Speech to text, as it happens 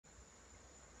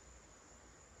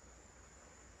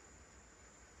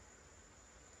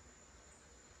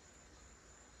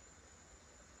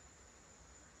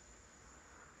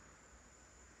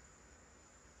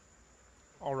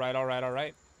All right, all right, all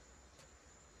right.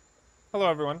 Hello,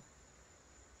 everyone.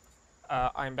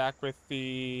 I'm back with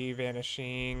the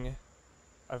Vanishing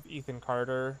of Ethan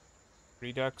Carter,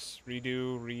 Redux,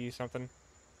 Redo, Re-something.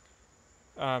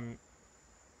 Um,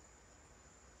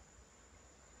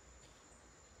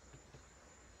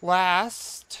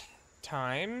 Last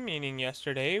time, meaning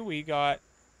yesterday, we got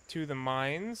to the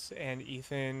mines and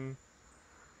Ethan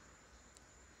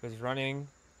was running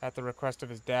at the request of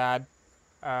his dad.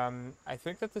 I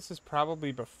think that this is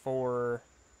probably before,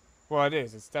 well, it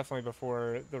is. It's definitely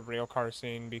before the rail car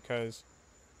scene because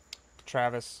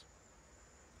Travis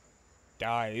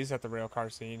dies at the rail car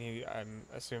scene. I'm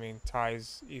assuming,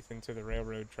 ties Ethan to the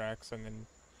railroad tracks, and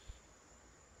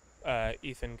then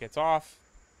Ethan gets off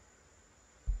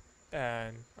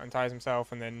and unties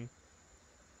himself, and then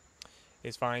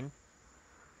is fine.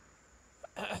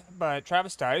 But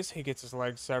Travis dies. He gets his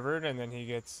legs severed, and then he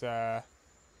gets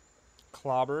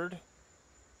clobbered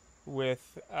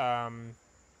with a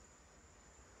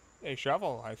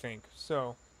shovel, I think.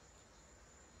 So,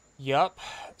 yup.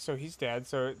 So he's dead.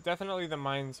 So definitely the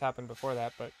mines happened before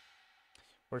that, but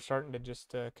we're starting to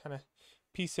just kind of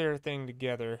piece everything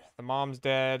together. The mom's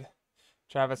dead.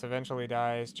 Travis eventually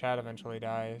dies. Chad eventually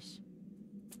dies.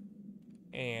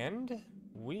 And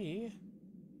we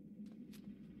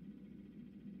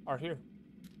are here.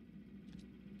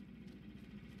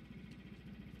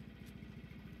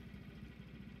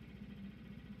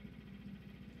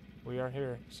 We are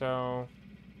here. So...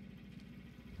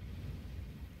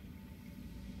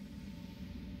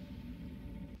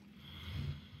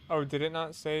 Oh, did it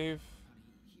not save?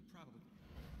 He probably...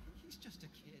 He's just a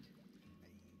kid.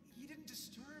 He didn't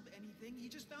disturb anything. He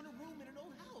just found a room in an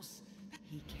old house.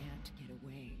 He can't get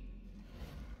away.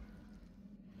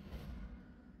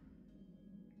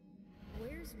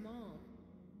 Where's Mom?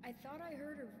 I thought I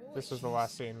heard her voice. This was the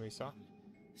last scene we saw.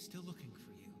 Still looking for you.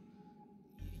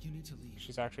 You need to leave.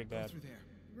 She's actually Go dead. through there.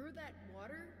 Through that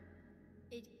water?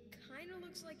 It kind of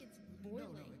looks like it's boiling.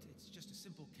 No, it's just a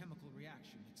simple chemical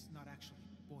reaction. It's not actually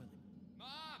boiling. Mom!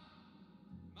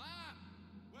 Mom!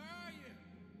 Where are you?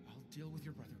 I'll deal with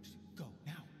your brother. Just go,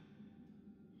 now.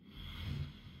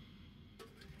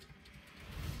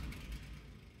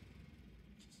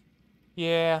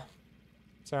 Yeah.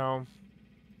 So...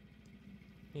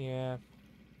 Yeah.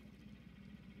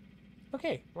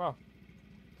 Okay, well.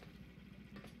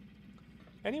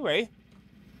 Anyway.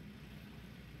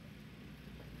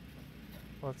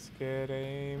 Let's get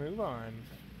a move on.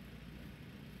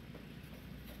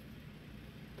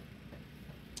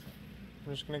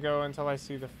 I'm just gonna go until I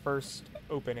see the first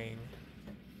opening.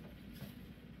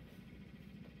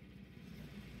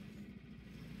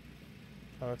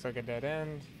 That looks like a dead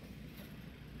end.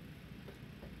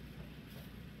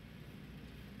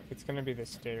 It's gonna be the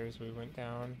stairs we went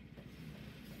down.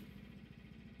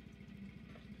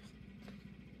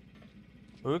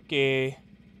 Okay.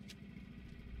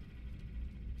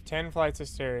 10 flights of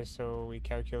stairs, so we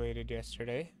calculated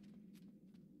yesterday.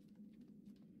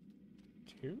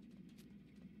 2,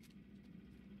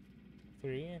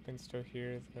 3, I can still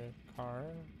hear the car.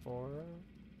 4,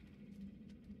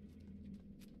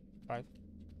 5.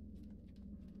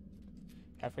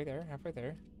 Halfway there, halfway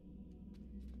there.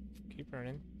 Keep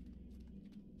running.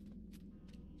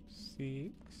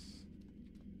 6,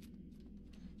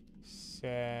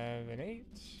 7, 8.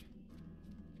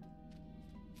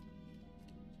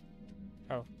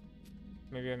 Oh,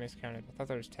 maybe I miscounted. I thought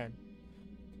there was 10.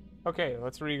 Okay,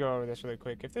 let's re-go over this really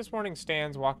quick. If this warning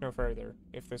stands, walk no further.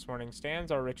 If this warning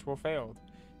stands, our ritual failed.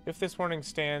 If this warning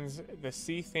stands, the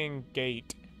sea-thing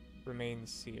gate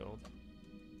remains sealed.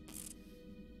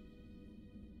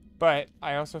 But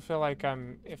I also feel like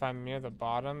if I'm near the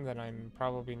bottom, then I'm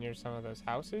probably near some of those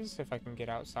houses if I can get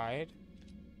outside.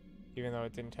 Even though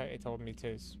it didn't, it told me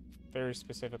to very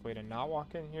specifically to not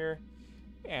walk in here,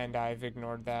 and I've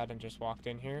ignored that and just walked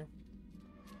in here.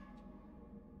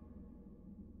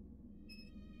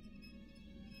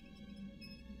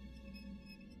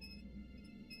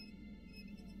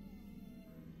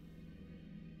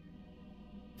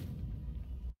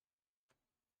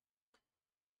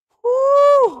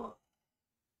 Woo!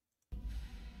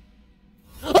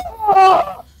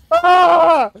 Ah!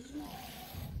 Ah!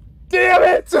 Damn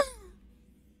it!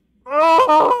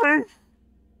 Oh, I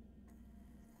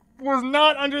was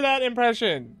not under that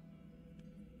impression.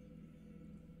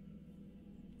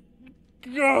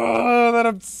 Oh, that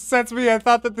upsets me. I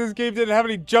thought that this game didn't have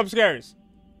any jump scares.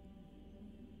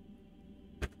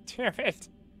 Damn it.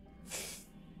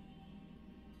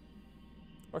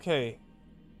 Okay.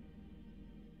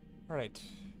 Alright.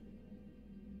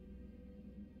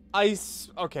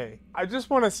 Okay. I just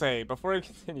want to say, before I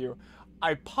continue,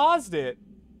 I paused it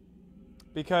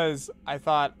because I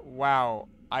thought, wow,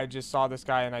 I just saw this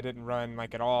guy and I didn't run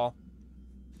like at all.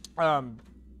 Um,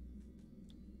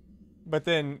 but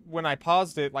then when I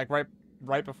paused it, like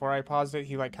right before I paused it,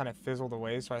 he like kind of fizzled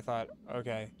away. So I thought,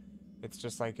 okay, it's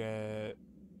just like a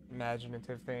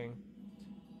imaginative thing.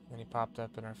 Then he popped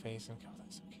up in our face and killed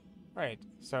us. Okay. All right,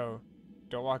 so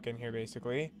don't walk in here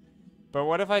basically. But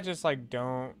what if I just like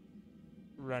don't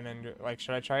run into, like,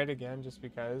 should I try it again just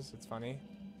because it's funny?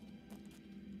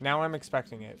 Now I'm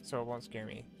expecting it, so it won't scare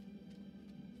me.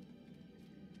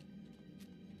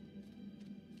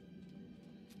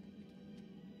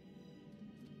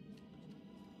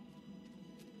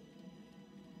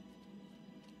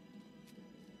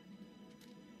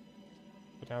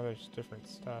 But now there's different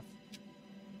stuff.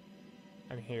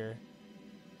 I'm here.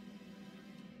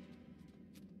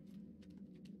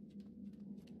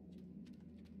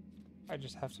 I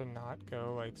just have to not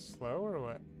go like slow or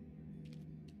what?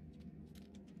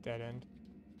 Dead end.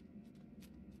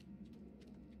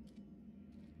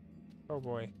 Oh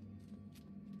boy.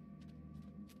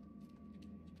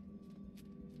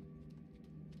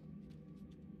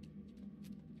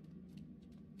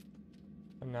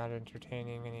 I'm not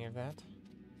entertaining any of that.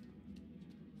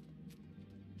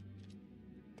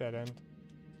 Dead end.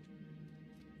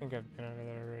 I think I've been over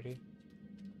there already.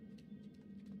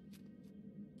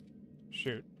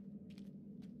 Shoot.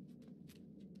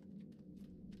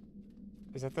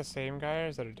 Is that the same guy or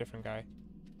is that a different guy?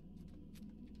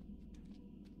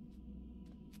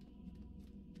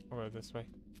 I'll go this way.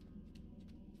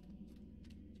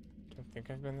 Don't think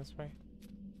I've been this way.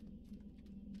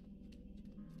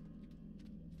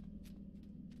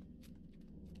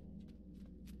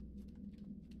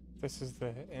 This is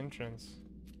the entrance.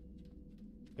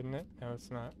 Isn't it? No,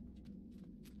 it's not.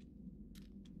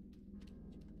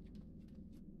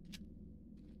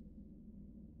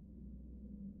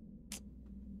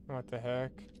 What the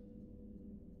heck?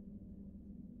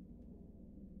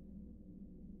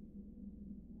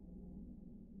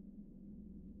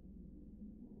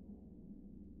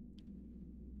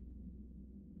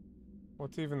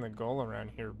 What's even the goal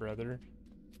around here, brother?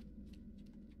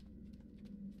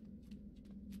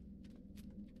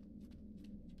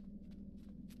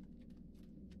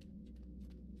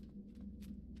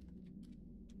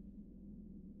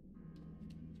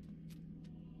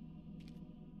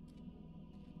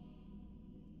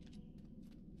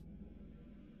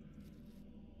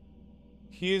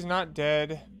 He is not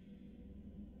dead,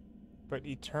 but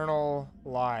eternal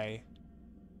lie.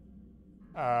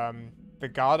 The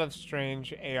god of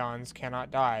strange aeons cannot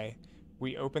die.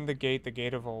 We opened the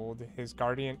gate of old. Its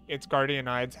guardian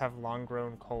eyes have long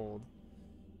grown cold.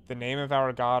 The name of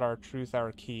our god, our truth,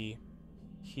 our key.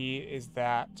 He is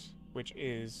that which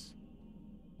is,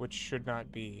 which should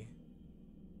not be.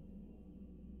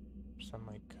 Some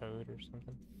like code or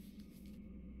something.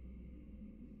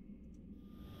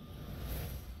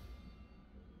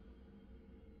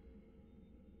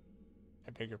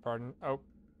 I beg your pardon. Oh.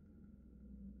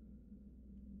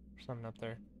 There's something up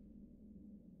there.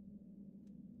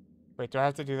 Wait, do I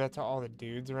have to do that to all the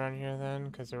dudes around here then?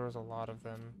 Because there was a lot of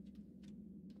them.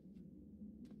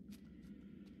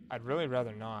 I'd really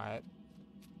rather not.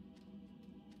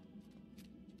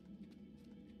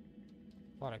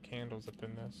 A lot of candles up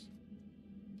in this.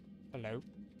 Hello.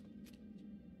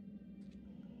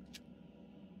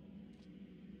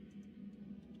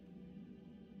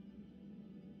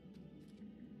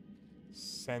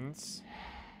 Sense.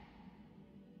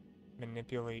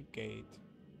 Manipulate gate.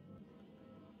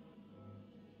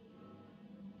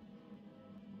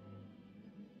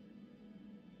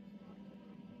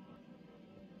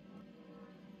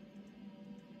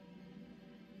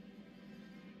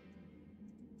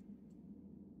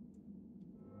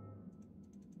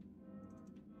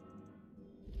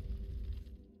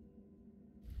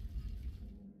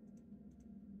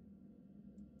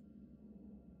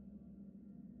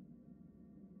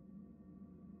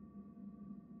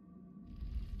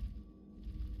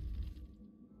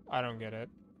 I don't get it.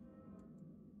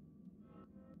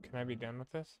 Can I be done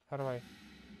with this? How do I...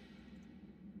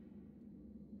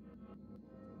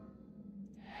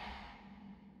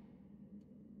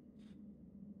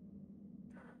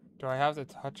 Do I have to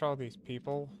touch all these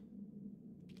people?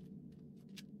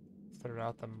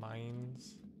 Throughout the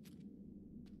mines?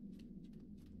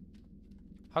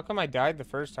 How come I died the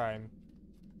first time?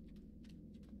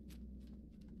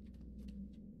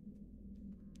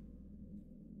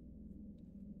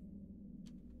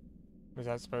 Was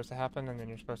that supposed to happen and then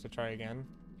you're supposed to try again?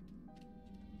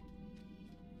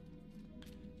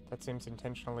 That seems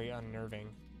intentionally unnerving.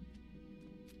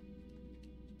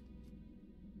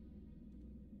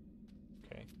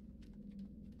 Okay.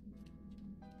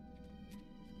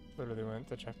 literally went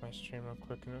to check my stream real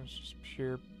quick and it was just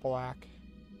pure black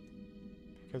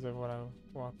because of what I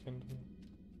walked into.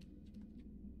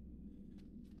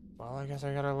 Well, I guess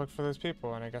I gotta look for those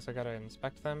people and I guess I gotta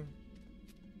inspect them.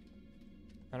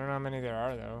 I don't know how many there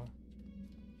are though.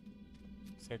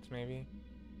 6 maybe?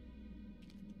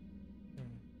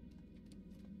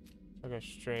 I'll go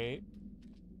straight.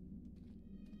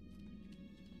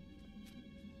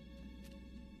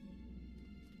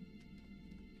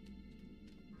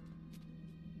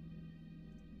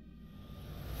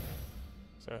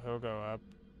 So he'll go up.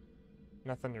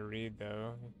 Nothing to read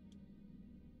though.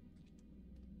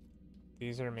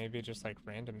 These are maybe just like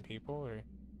random people or...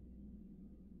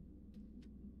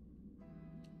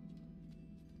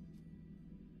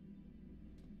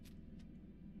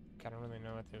 I don't really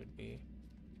know what they would be.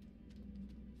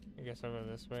 I guess I'll go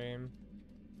this way.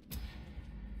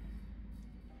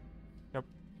 Nope.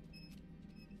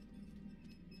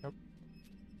 Nope.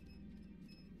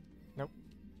 Nope.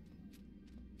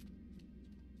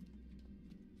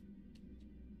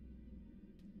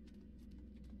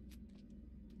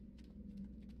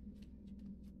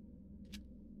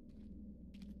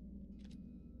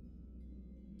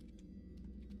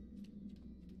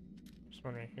 There's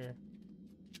one right here.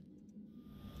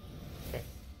 Okay.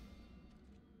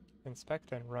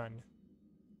 Inspect and run.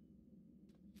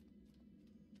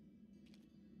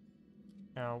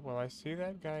 Now, will I see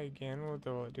that guy again?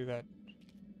 Will it do that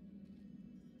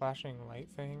flashing light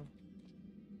thing?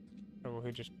 Or will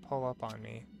he just pull up on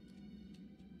me?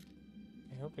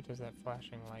 I hope it does that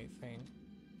flashing light thing.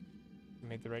 I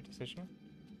made the right decision.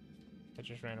 It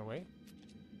just ran away.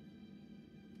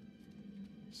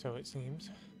 So it seems.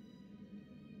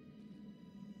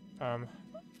 I'm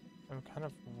kind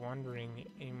of wandering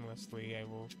aimlessly, I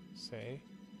will say.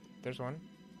 There's one.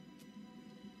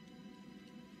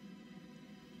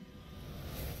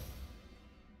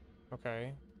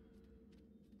 Okay.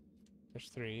 There's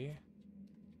 3.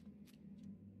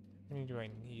 How many do I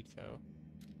need, though?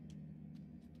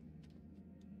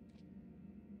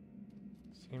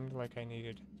 Seemed like I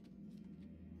needed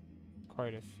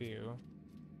quite a few.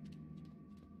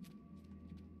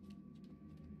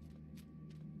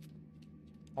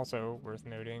 Also, worth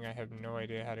noting, I have no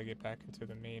idea how to get back into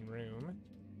the main room.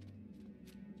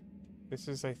 This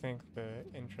is, I think, the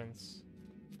entrance.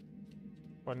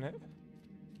 Wasn't it?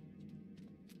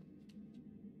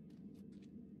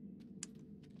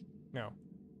 No.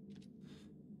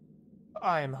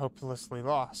 I am hopelessly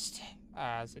lost,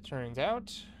 as it turns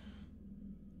out.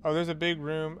 Oh, there's a big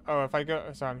room. Oh, if I go...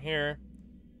 So I'm here.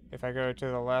 If I go to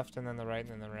the left and then the right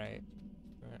and then the right.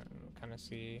 Kind of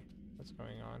see what's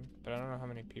going on. But I don't know how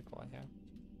many people I have.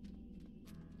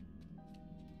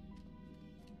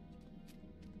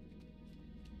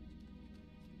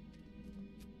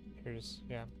 Here's...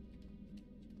 yeah.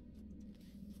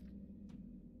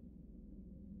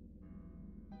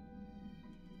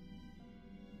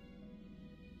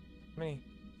 How many?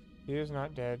 He is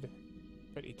not dead,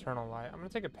 but eternal light. I'm gonna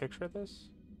take a picture of this.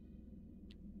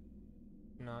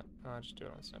 Not, I'll just do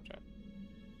it on Snapchat.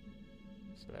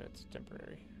 So that it's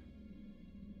temporary.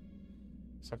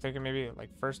 So I'm thinking maybe like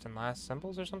first and last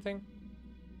symbols or something?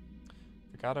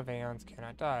 The god of aeons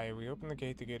cannot die. We open the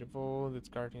gate of old, its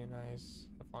guardian eyes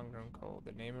have long grown cold.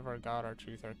 The name of our god, our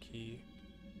truth, our key.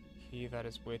 He that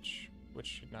is which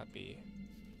should not be.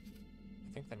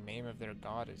 I think the name of their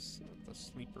god is the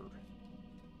Sleeper.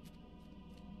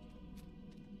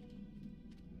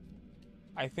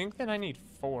 I think that I need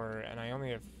 4, and I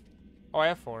only have... Oh, I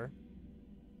have 4.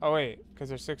 Oh, wait, because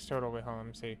there's 6 total. Wait, hold on, let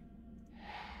me see.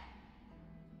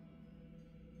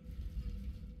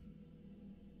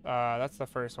 That's the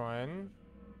first one.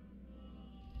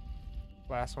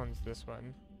 Last one's this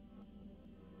one.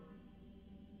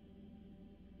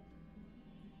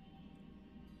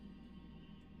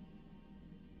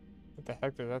 What the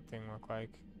heck does that thing look like?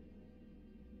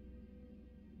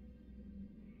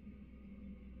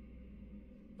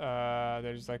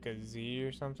 There's like a Z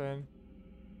or something.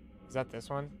 Is that this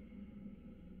one?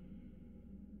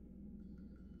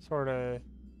 Sorta.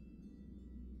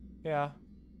 Yeah.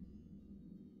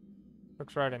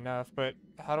 Looks right enough, but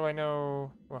how do I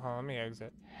know... Well, hold on, let me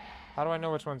exit. How do I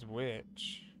know which one's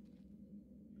which?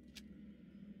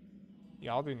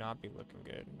 Y'all do not be looking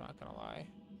good, I'm not gonna lie.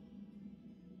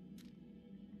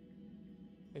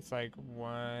 It's like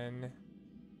 1,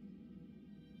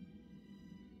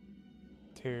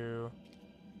 2,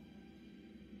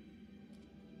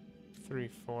 3,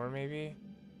 4 maybe.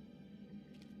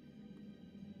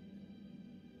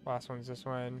 Last one's this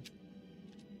one.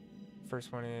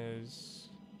 First one is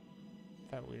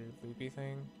that weird loopy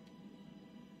thing,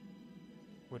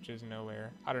 which is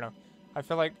nowhere. I don't know. I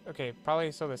feel like, okay,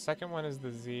 probably, so the second one is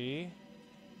the Z.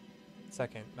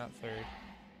 Second, not third.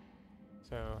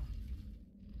 So,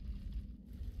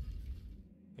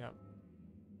 yep.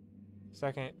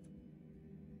 Second.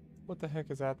 What the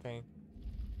heck is that thing?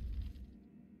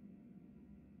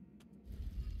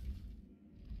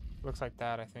 Looks like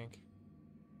that, I think.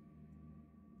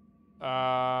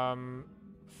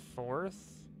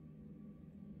 Fourth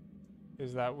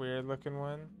is that weird looking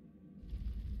one.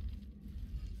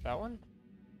 That one?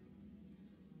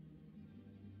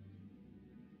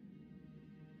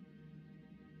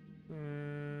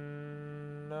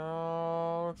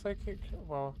 No, looks like it,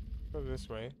 well, go this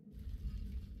way.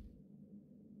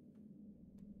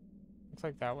 Looks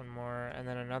like that one more, and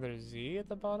then another Z at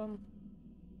the bottom.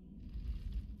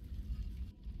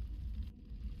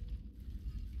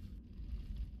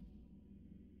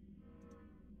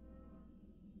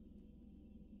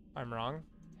 I'm wrong.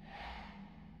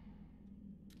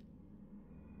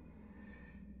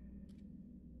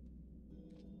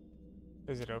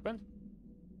 Is it open?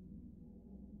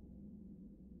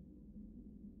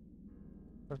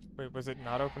 Wait, was it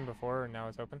not open before and now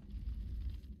it's open?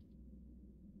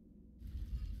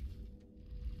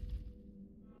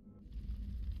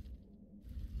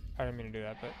 I didn't mean to do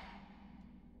that, but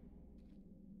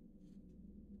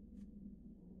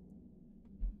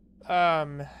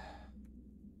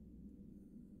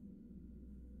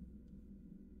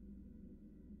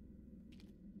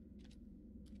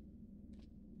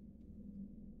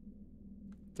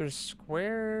there's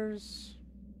squares.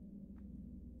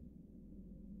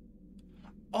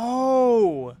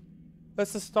 Oh!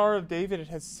 That's the Star of David. It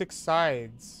has 6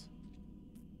 sides.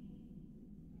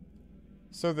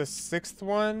 So the 6th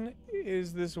one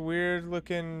is this weird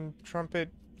looking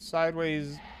trumpet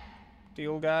sideways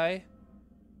deal guy.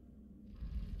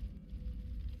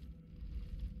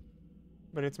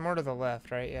 But it's more to the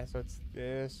left, right? Yeah, so it's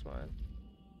this one.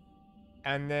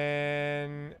 And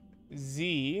then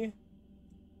Z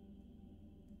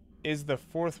is the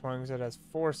 4th one because it has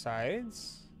 4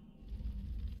 sides.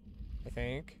 I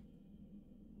think.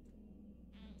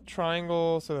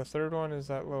 Triangle, so the 3rd one is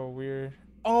that little weird...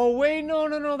 Oh, wait,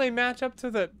 no, they match up to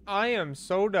the... I am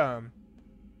so dumb.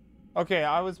 Okay,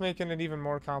 I was making it even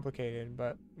more complicated,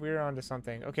 but we're onto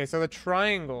something. Okay, so the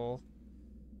triangle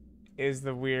is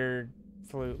the weird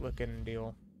flute-looking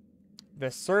deal. The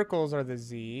circles are the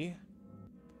Z.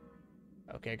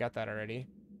 Okay, I got that already.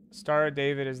 Star of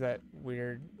David is that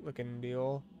weird-looking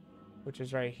deal, which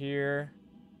is right here.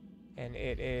 And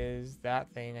it is that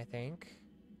thing, I think.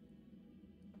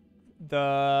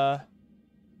 The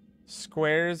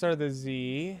squares are the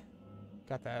Z.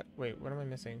 Got that. Wait, what am I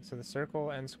missing? So the circle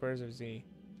and squares are Z.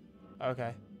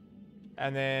 Okay.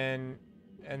 And then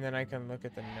I can look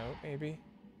at the note, maybe.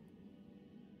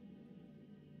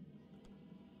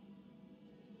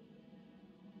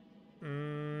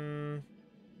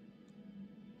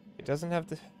 It doesn't have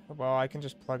to... Well, I can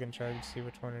just plug and charge to see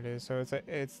which one it is. So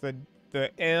it's the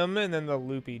M and then the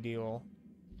loopy deal.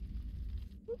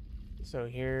 So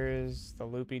here's the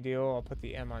loopy deal. I'll put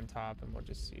the M on top and we'll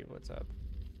just see what's up.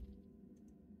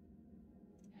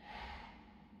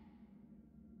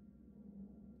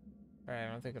 Alright,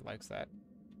 I don't think it likes that.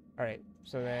 Alright,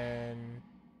 so then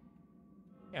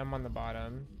M on the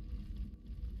bottom.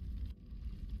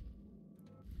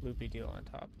 Loopy deal on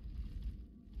top.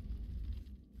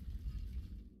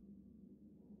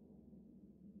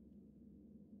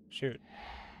 Shoot.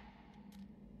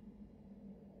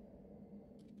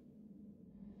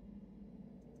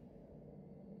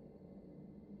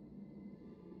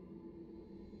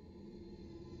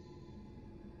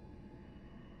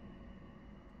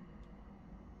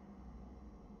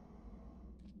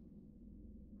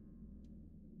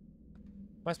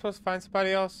 Am I supposed to find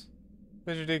somebody else?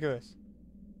 This is ridiculous.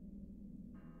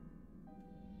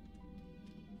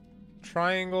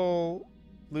 Triangle,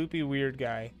 loopy, weird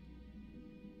guy.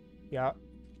 Yeah.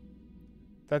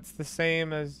 That's the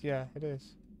same as, yeah, it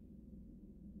is.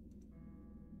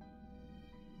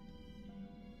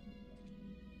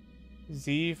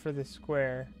 Z for the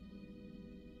square.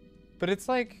 But it's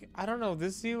like, I don't know,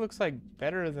 this Z looks like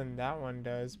better than that one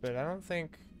does, but I don't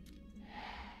think,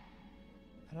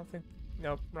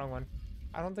 nope, wrong one.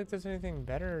 I don't think there's anything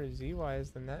better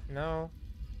Z-wise than that. No.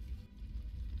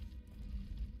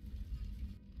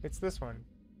 It's this one.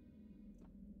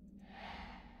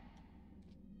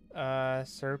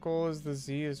 Circle is the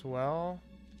Z as well.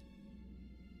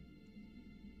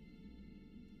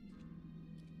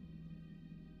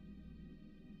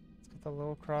 It's got the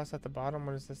little cross at the bottom.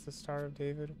 What is this? The Star of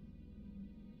David?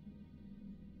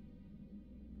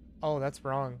 Oh, that's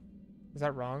wrong. Is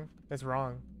that wrong? That's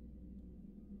wrong.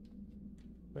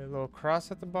 With a little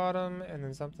cross at the bottom and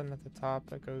then something at the top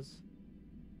that goes...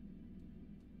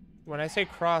 When I say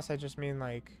cross, I just mean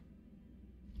like...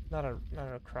 Not a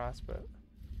cross, but...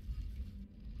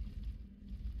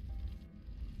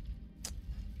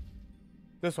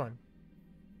 This one.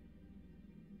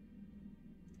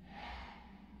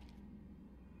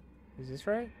 Is this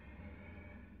right?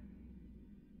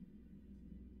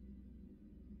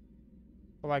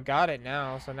 Well, I got it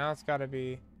now, so now it's gotta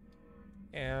be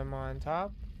M on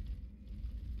top.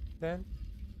 Then.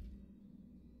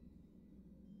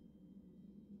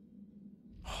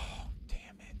 Oh,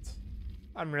 damn it.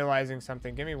 I'm realizing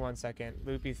something. Give me 1 second.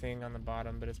 Loopy thing on the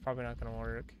bottom, but it's probably not gonna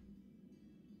work.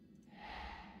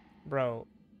 Bro.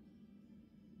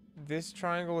 This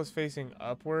triangle is facing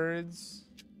upwards.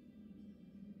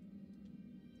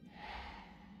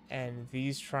 And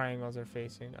these triangles are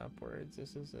facing upwards.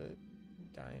 This is a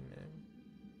diamond.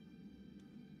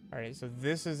 Alright, so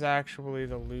this is actually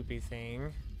the loopy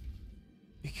thing.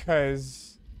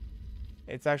 Because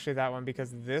it's actually that one,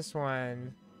 because this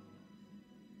one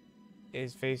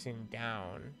is facing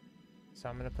down. So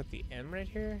I'm going to put the M right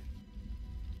here.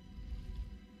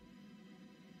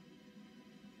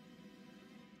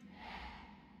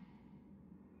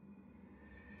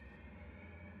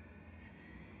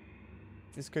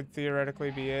 This could theoretically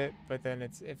be it, but then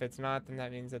if it's not, then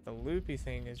that means that the loopy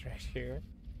thing is right here.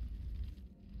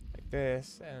 Like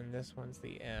this, and this one's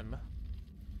the M.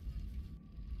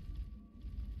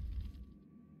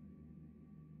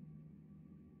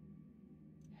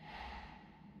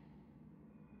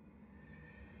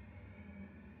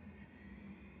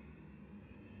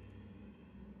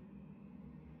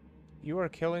 You are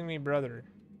killing me, brother.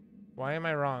 Why am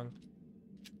I wrong?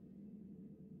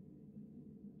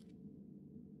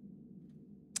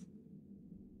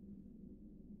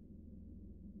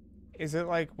 Is it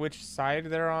like which side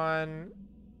they're on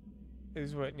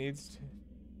is what needs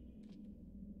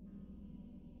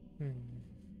to...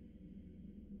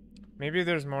 Maybe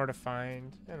there's more to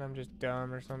find and I'm just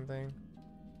dumb or something.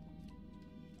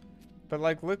 But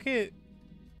like, look at...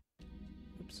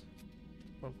 Oops.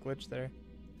 Little glitch there.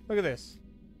 Look at this.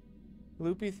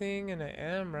 Loopy thing and an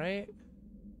M, right?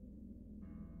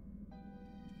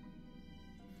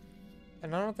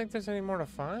 And I don't think there's any more to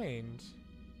find.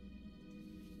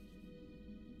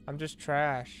 I'm just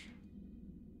trash.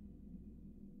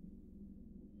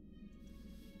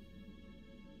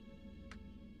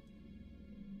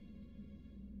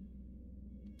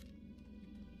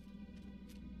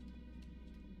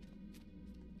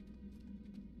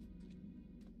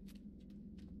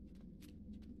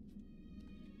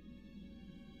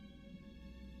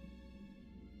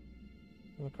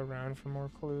 Look around for more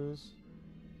clues.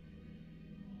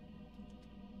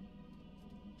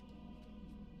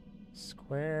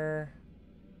 Square.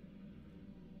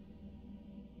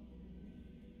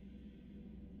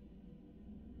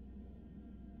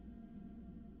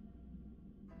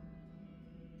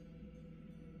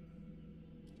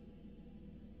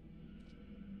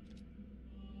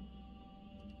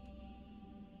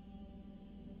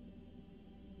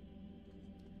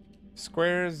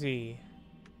 Square Z.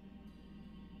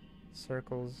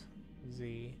 Circles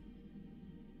Z.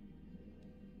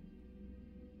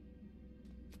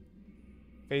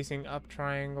 Facing up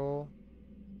triangle.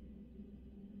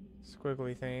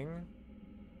 Squiggly thing.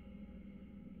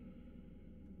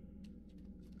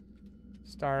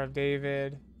 Star of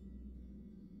David.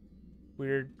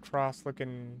 Weird cross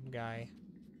looking guy.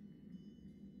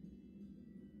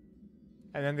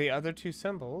 And then the other two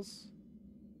symbols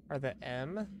are the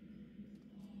M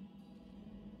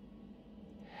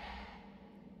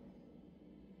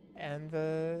and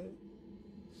the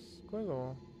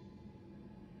squiggle.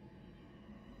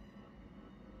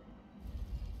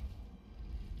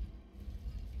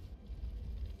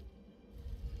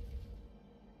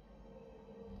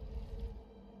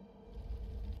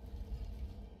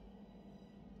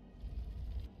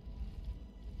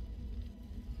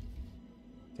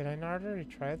 Did I not already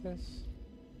try this?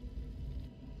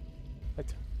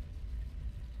 What?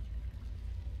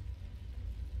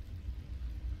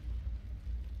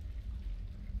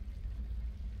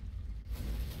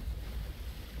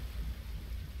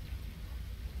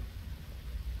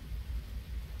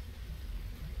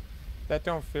 That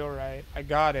don't feel right. I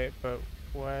got it, but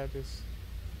what is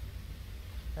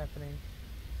happening?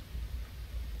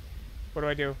 What do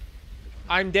I do?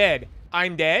 I'm dead.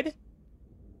 I'm dead?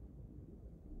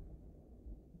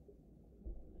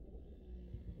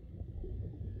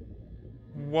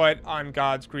 What on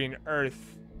God's green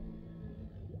earth?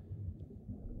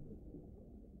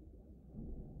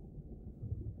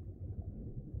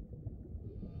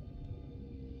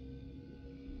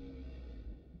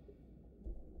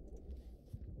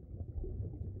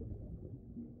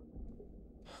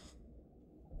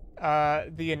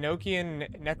 The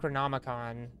Enochian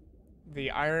Necronomicon,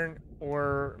 the iron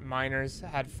ore miners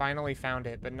had finally found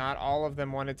it, but not all of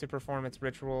them wanted to perform its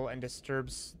ritual and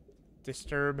disturb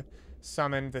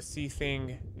summoned the sea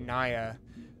thing Naya.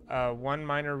 One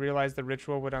miner realized the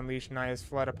ritual would unleash Naya's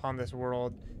flood upon this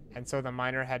world, and so the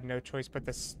miner had no choice but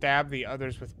to stab the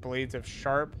others with blades of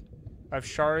shards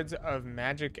of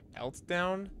magic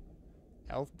Elfdown.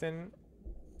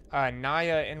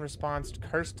 Naya, in response,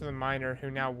 cursed the miner, who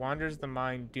now wanders the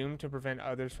mine, doomed to prevent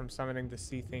others from summoning the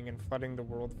sea thing and flooding the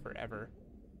world forever.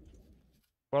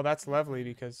 Well, that's lovely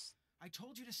because... I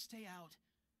told you to stay out.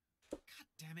 God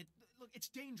damn it. Look, it's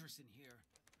dangerous in here.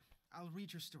 I'll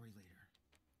read your story later.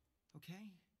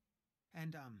 Okay?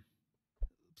 And,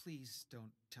 please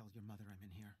don't tell your mother I'm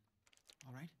in here.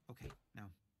 All right? Okay, now,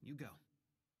 you go.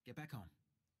 Get back home.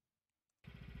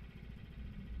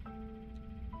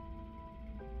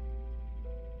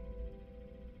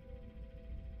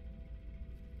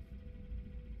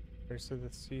 There's the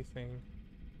sea thing.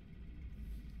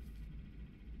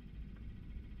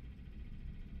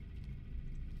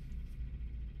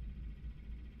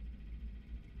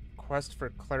 Quest for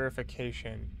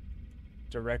clarification.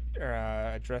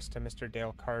 Addressed to Mr.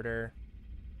 Dale Carter,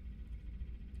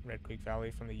 Red Creek Valley,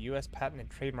 from the U.S. Patent and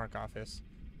Trademark Office.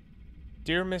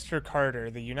 Dear Mr. Carter,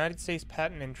 the United States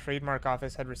Patent and Trademark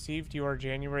Office had received your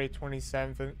January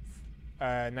 27th,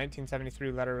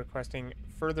 1973 letter requesting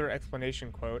further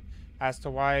explanation, quote, as to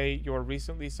why your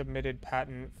recently submitted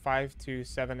patent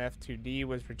 527F2D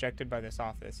was rejected by this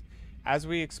office. As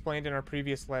we explained in our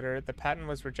previous letter, the patent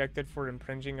was rejected for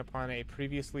infringing upon a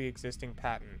previously existing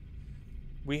patent.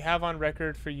 We have on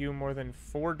record for you more than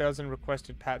 4 dozen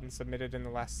requested patents submitted in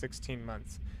the last 16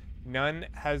 months. None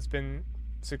has been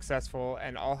successful,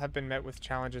 and all have been met with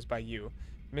challenges by you.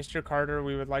 Mr. Carter,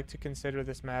 we would like to consider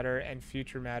this matter and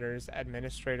future matters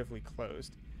administratively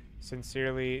closed.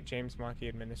 Sincerely, James Monkey,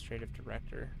 Administrative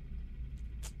Director.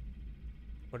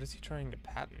 What is he trying to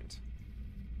patent?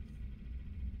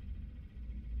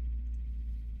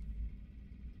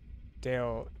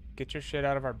 Dale, get your shit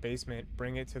out of our basement.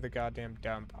 Bring it to the goddamn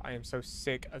dump. I am so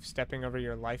sick of stepping over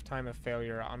your lifetime of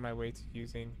failure on my way to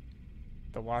using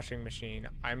the washing machine.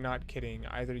 I'm not kidding.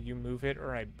 Either you move it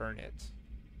or I burn it.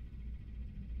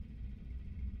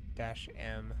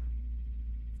 -M.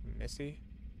 Missy?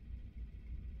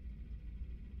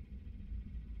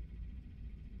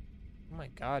 Oh my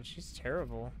god, she's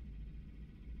terrible.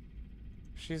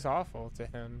 She's awful to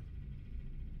him.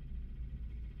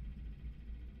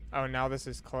 Oh, now this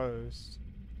is closed.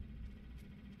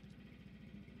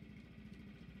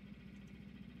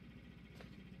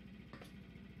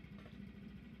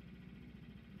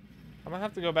 I'm gonna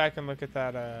have to go back and look at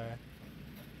that,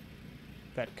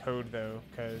 that code, though,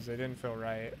 because it didn't feel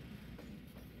right.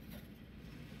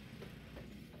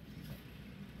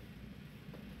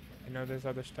 I know there's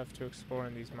other stuff to explore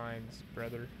in these mines,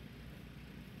 brother.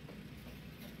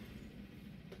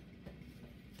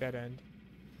 Dead end.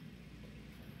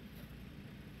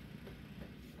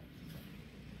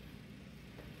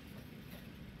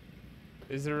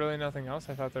 Is there really nothing else?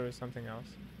 I thought there was something else.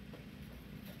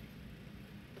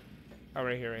 Oh,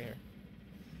 right here, right here.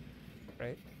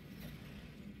 Right?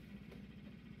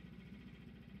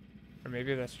 Or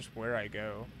maybe that's just where I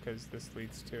go, because this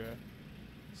leads to a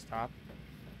stop.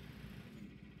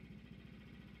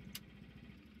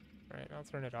 Alright, I'll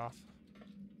turn it off.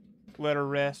 Let her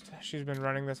rest. She's been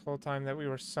running this whole time that we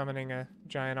were summoning a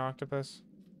giant octopus.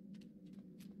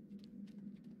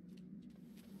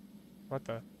 What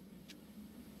the?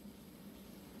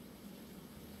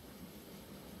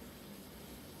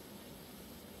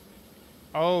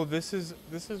 Oh, this is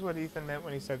what Ethan meant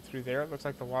when he said through there. It looks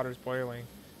like the water's boiling.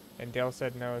 And Dale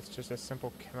said no, it's just a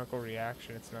simple chemical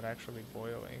reaction. It's not actually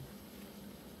boiling.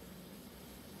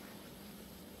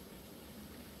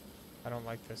 I don't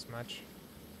like this much.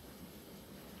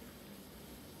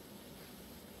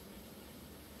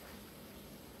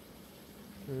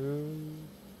 Ooh.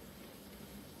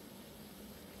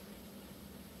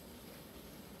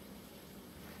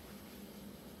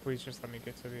 Please just let me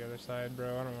get to the other side,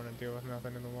 bro. I don't want to deal with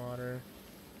nothing in the water.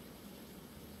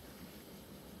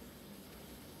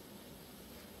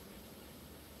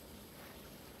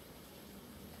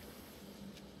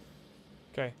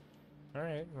 Okay.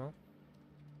 Alright, well.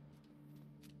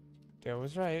 Dale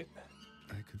was right.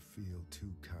 I could feel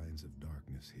 2 kinds of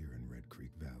darkness here in Red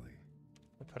Creek Valley.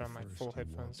 I put on my full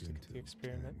headphones to get the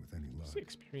experiment. With any luck,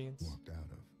 experience. Walked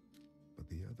out of. But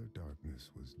the other darkness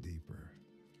was deeper,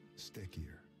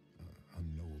 stickier,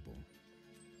 unknowable,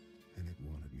 and it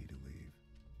wanted me to leave.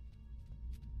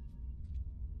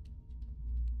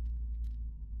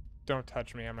 Don't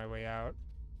touch me on my way out.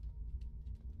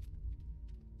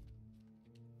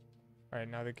 Alright,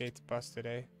 now the gate's busted,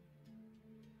 eh?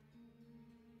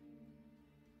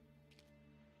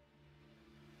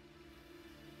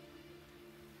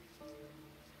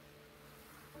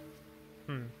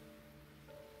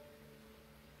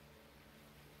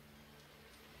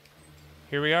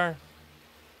 Here we are.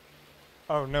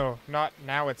 Oh no, not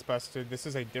now it's busted. This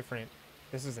is a different...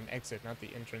 This is an exit, not the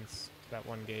entrance to that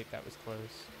one gate that was closed.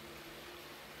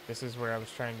 This is where I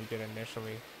was trying to get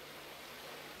initially.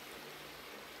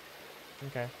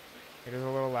 Okay. It is a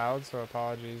little loud, so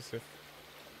apologies if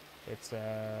it's, you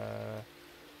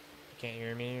can't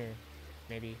hear me, or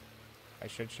maybe I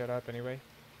should shut up anyway.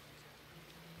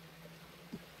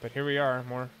 But here we are,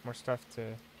 more stuff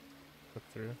to look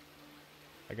through.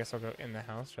 I guess I'll go in the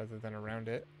house rather than around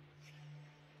it.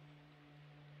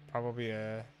 Probably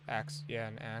a axe, yeah,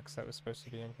 an axe that was supposed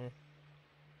to be in here.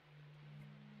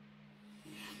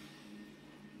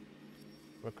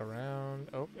 Look around.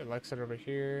 Oh, it likes it over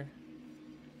here.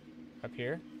 Up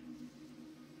here.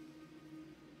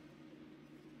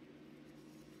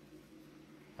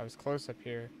 I was close up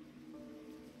here.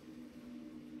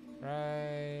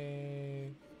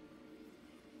 Right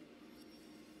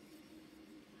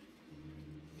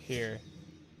here.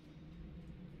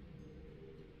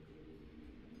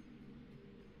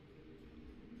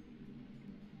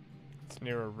 It's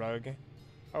near a rug.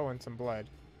 Oh, and some blood.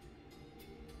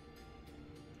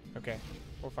 Okay,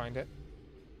 we'll find it.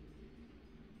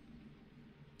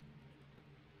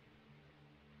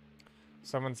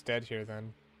 Someone's dead here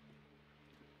then.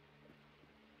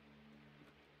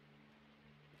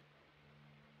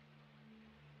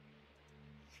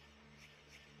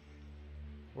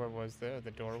 Where was the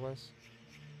door was?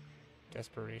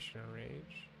 Desperation or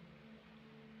rage.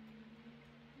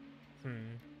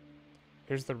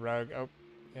 Here's the rug. Oh,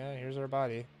 yeah, here's our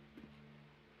body.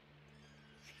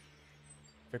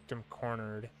 Victim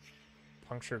cornered.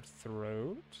 Punctured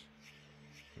throat.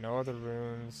 No other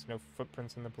wounds. No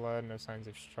footprints in the blood. No signs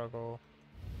of struggle.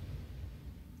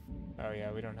 Oh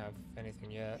yeah, we don't have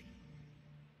anything yet.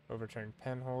 Overturned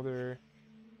pen holder.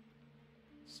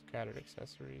 Scattered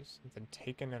accessories. Something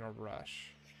taken in a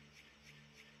rush.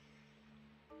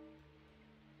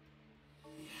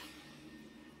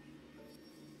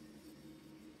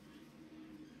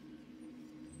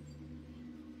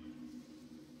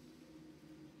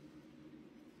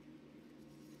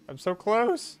 I'm so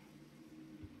close!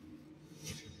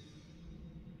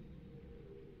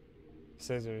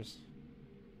 Scissors.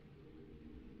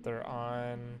 They're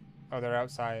on... Oh, they're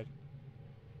outside.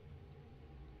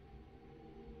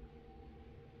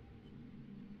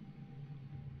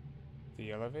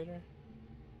 The elevator?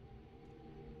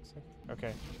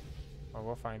 Okay. Well,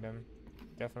 we'll find him.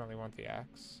 Definitely want the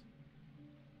axe.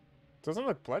 Doesn't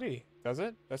look bloody, does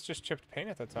it? That's just chipped paint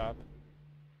at the top.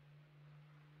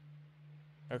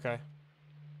 Okay.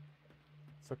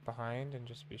 Let's look behind and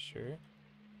just be sure.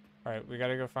 Alright, we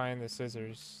gotta go find the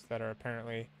scissors that are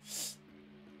apparently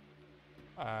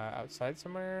outside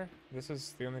somewhere. This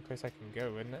is the only place I can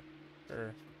go, isn't it?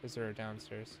 Or is there a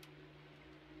downstairs?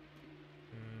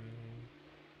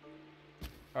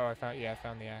 Oh, I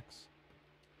found the axe.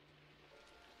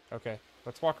 Okay,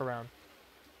 let's walk around.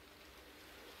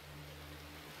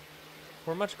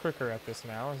 We're much quicker at this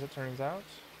now, as it turns out.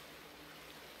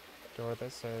 Door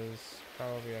that says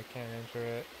probably I can't enter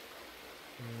it.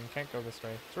 Can't go this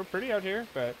way. It's real pretty out here,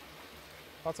 but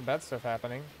lots of bad stuff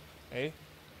happening. Eh?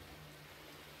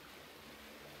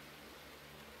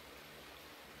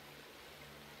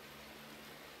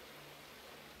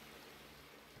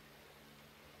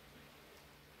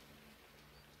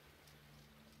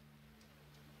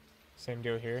 Same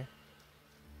deal here.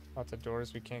 Lots of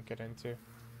doors we can't get into.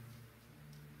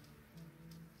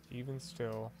 Even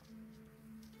still.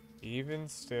 Even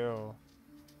still.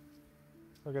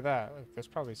 Look at that. Look, there's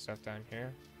probably stuff down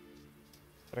here.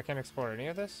 But I can't explore any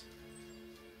of this?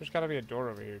 There's gotta be a door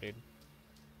over here, dude.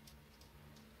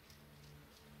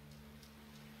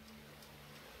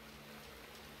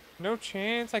 No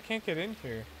chance I can't get in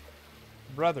here.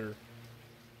 Brother.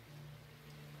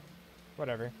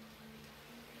 Whatever.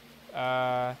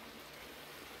 There's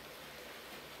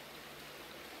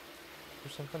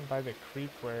something by the creek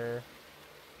where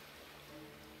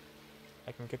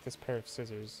I can get this pair of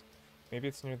scissors. Maybe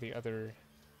it's near the other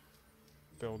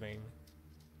building.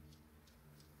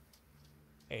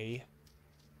 A.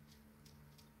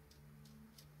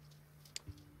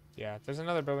 Yeah, there's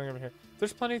another building over here.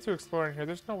 There's plenty to explore in here.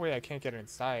 There's no way I can't get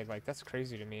inside. Like, that's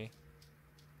crazy to me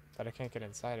that I can't get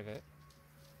inside of it.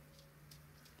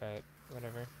 But,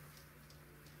 whatever.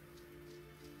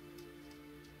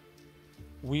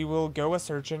 We will go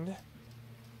a-searching.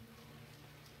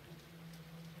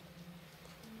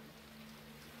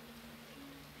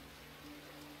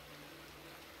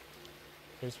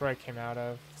 Here's where I came out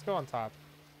of. Let's go on top.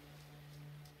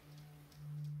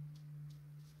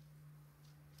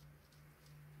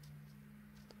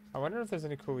 I wonder if there's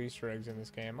any cool Easter eggs in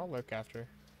this game. I'll look after.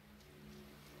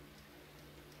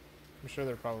 I'm sure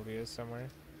there probably is somewhere.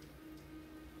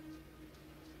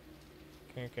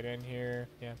 Can't get in here.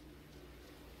 Yeah.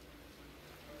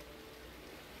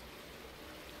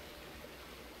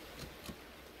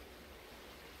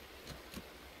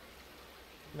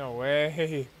 No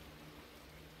way.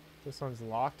 This one's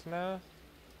locked now.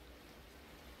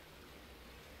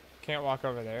 Can't walk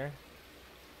over there.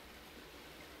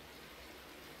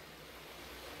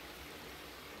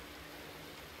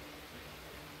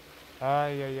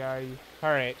 Ay, ay, ay.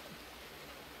 Alright.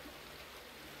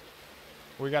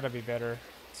 We gotta be better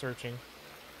searching.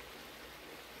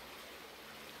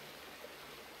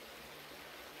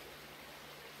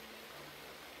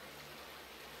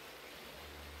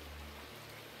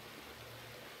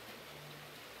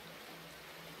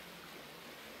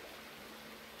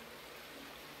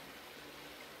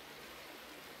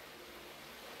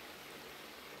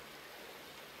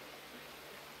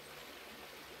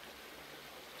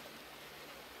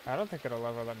 I don't think it'll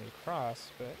ever let me cross,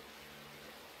 but...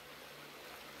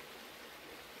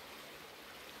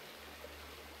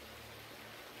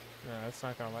 No, it's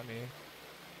not gonna let me.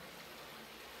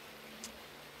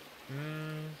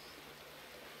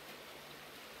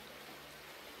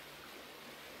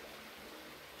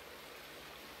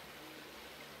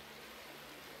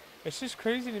 It's just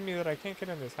crazy to me that I can't get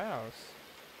in this house.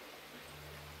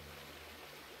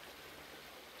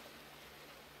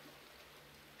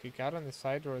 Geek out on the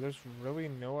side door. There's really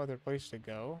no other place to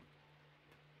go.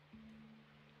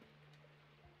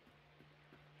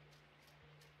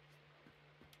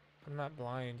 I'm not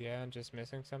blind, yeah, I'm just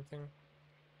missing something.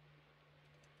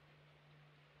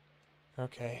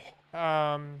 Okay.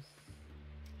 We'll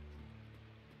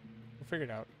figure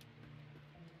it out.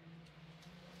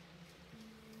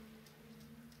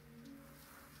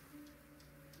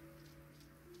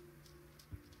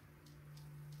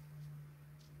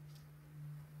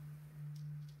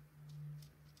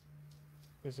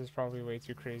 This is probably way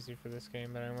too crazy for this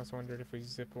game, but I almost wondered if we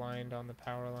zip-lined on the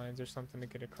power lines or something to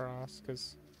get across,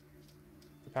 because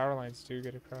the power lines do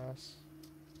get across.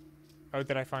 Oh,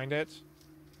 did I find it?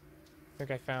 I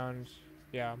think I found,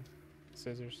 yeah,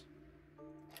 scissors.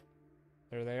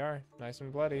 There they are, nice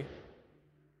and bloody.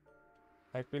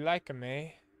 Like we like 'em,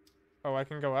 eh? Oh, I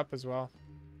can go up as well.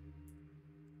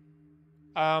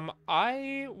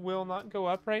 I will not go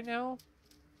up right now.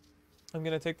 I'm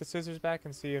gonna take the scissors back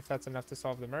and see if that's enough to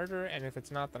solve the murder, and if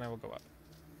it's not, then I will go up.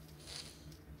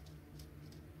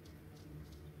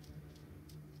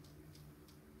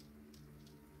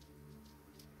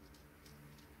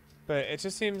 But it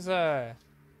just seems,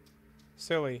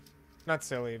 silly. Not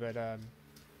silly, but,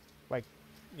 like,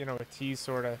 you know, a tease,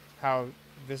 sort of, how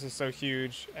this is so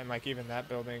huge, and, like, even that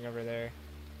building over there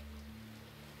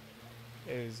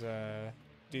is,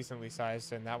 decently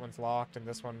sized, and that one's locked, and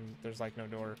this one, there's, like, no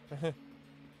door.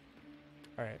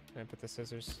 Alright, I'm gonna put the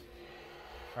scissors.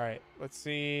 Alright, let's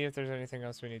see if there's anything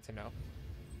else we need to know.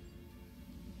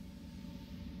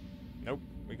 Nope,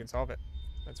 we can solve it.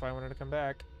 That's why I wanted to come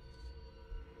back.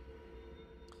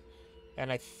 And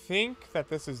I think that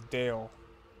this is Dale.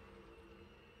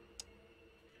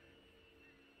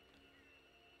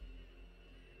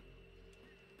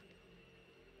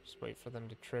 Just wait for them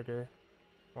to trigger.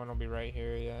 One will be right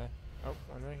here, yeah. Oh,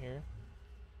 one right here.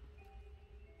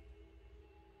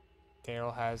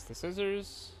 Dale has the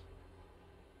scissors.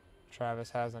 Travis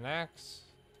has an axe.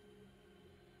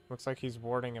 Looks like he's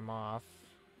warding him off.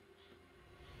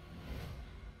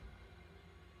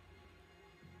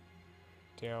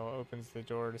 Dale opens the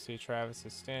door to see Travis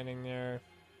is standing there.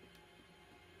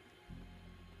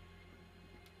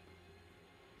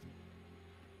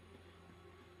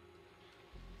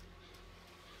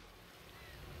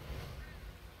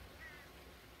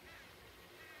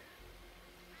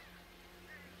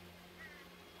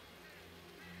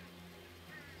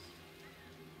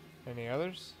 Any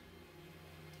others?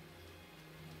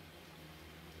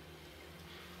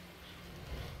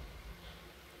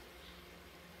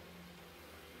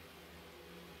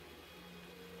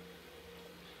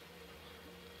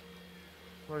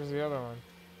 Where's the other one?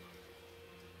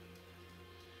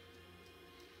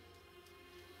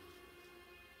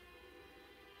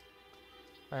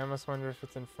 I almost wonder if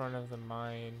it's in front of the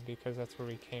mine, because that's where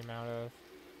we came out of.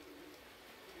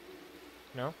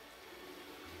 No?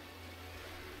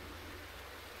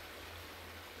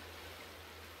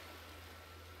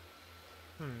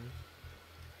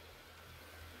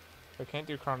 I can't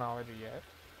do chronology yet.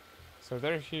 So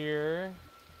they're here.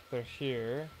 They're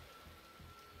here.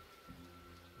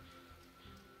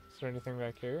 there anything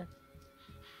back here?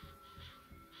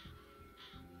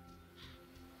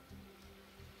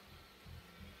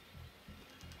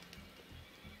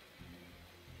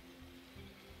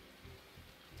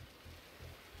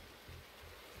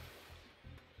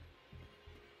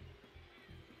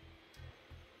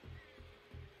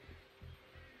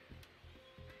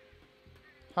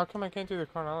 How come I can't do the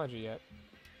chronology yet?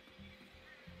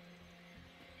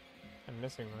 I'm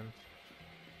missing one.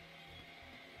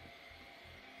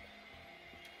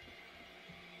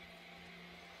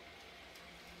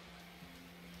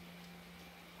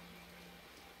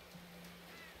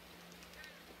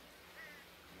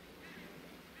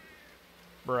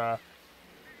 Bruh.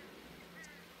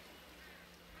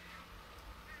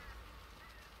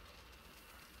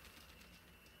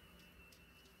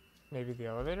 Maybe the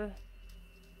elevator?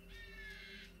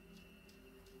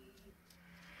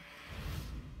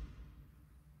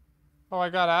 Oh, I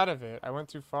got out of it. I went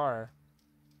too far.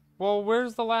 Well,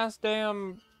 where's the last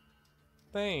damn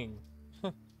thing?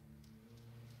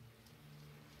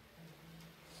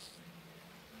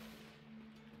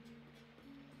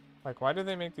 Like, why do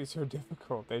they make these so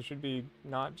difficult? They should be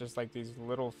not just like these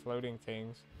little floating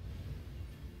things.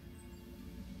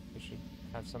 They should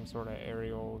have some sort of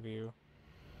aerial view.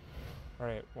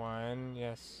 Alright, one,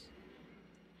 yes.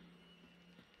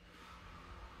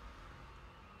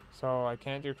 So I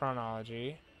can't do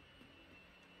chronology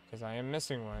because I am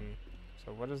missing one.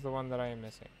 So what is the one that I am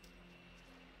missing?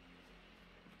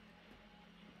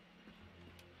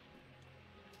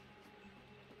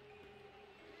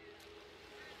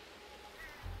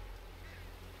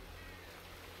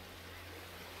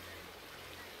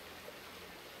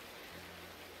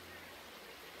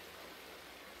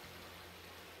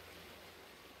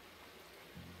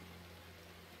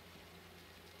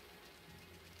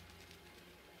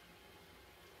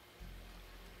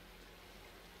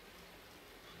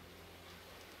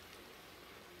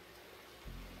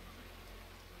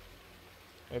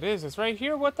 It is. It's right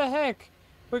here. What the heck?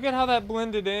 Look at how that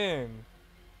blended in.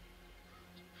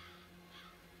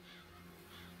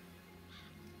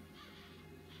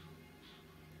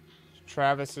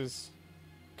 Travis is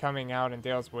coming out and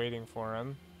Dale's waiting for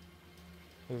him.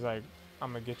 He's like,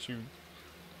 I'm gonna get you.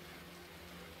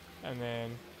 And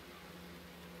then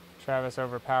Travis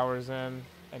overpowers him,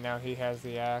 and now he has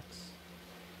the axe.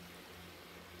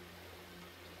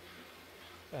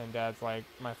 And Dad's like,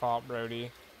 my fault,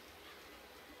 Brody.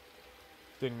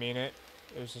 Didn't mean it.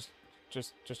 It was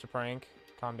just a prank.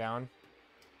 Calm down.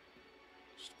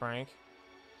 Just a prank.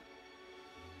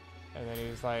 And then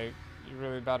he's like, you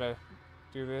really about to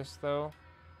do this, though?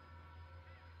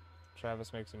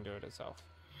 Travis makes him do it himself.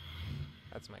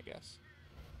 That's my guess.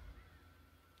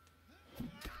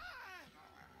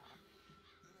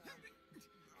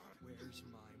 Where's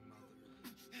my mother?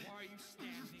 Why are you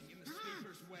standing in the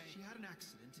sleeper's way? She had an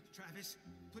accident. Travis,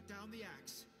 put down the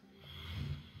axe.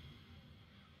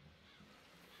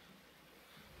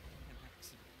 An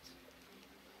accident.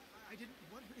 I didn't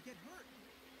want her to get hurt.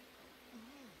 Oh,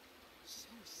 so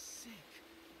sick.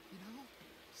 You know,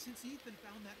 since Ethan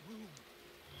found that room.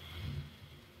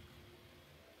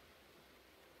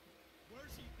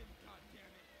 Where's Ethan,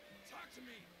 goddammit? Talk to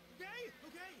me! Okay,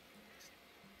 okay.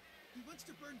 He wants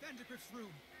to burn Vandergrift's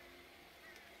room.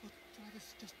 Look,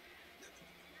 Travis,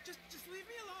 just leave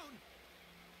me alone.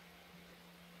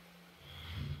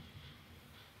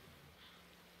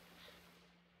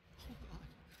 Oh God,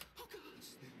 oh God. The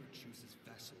sleeper chooses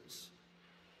vessels.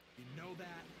 You know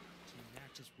that? To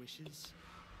enact his wishes?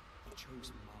 He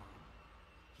chose Mom.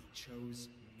 He chose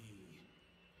me.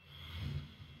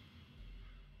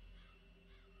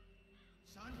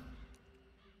 Son,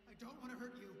 I don't want to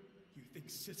hurt you. You think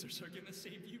scissors are gonna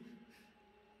save you?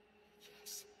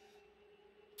 Yes.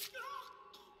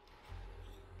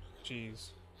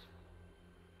 Jeez.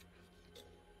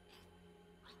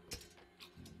 It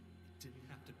didn't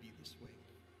have to be this way.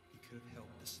 He could have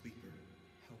helped the sleeper,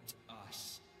 helped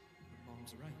us. But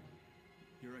Mom's right.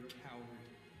 You're a coward,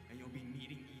 and you'll be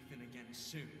meeting Ethan again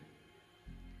soon.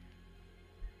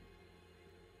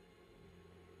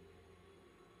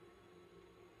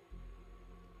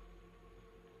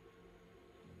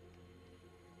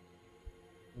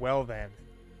 Well then.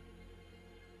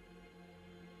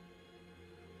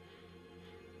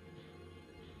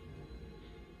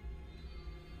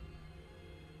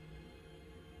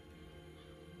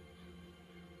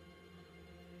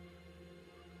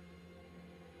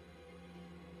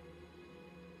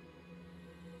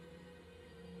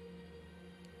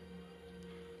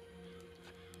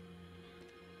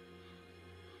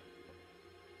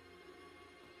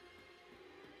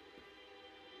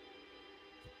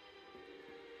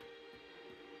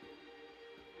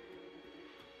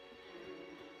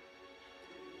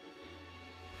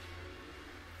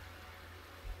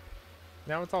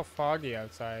 Now it's all foggy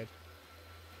outside.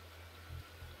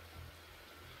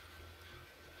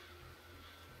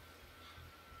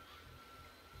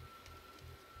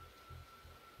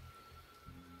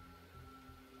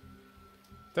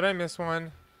 Did I miss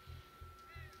one?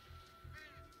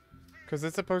 Because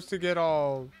it's supposed to get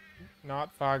all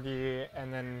not foggy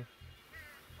and then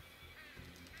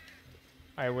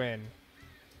I win.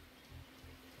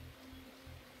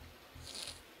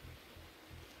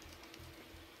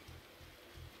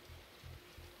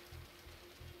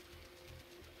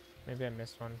 Maybe I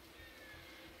missed one.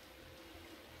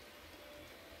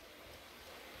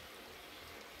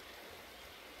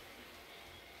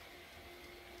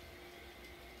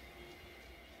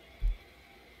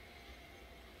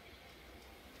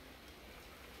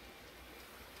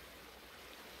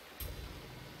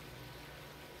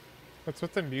 What's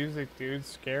with the music, dude?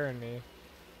 Scaring me.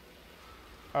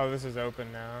 Oh, this is open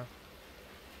now.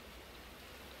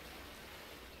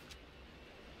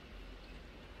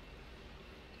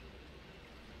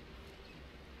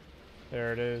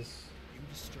 There it is. You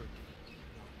disturbed it,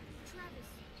 not me. Travis,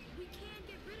 we can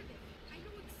get rid of it. I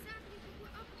know exactly what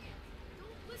we're up against.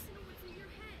 Don't listen to what's in your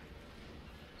head.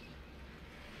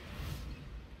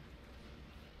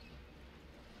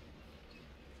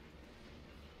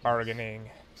 Bargaining.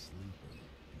 Sleeper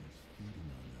is feeding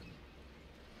on them.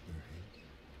 Their hate,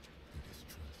 their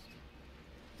distrust.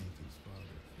 Ethan's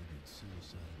father figured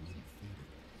suicide wouldn't feed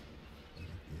it, but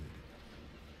it did.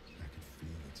 I could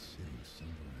feel it sitting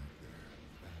somewhere out there,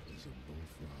 fat as a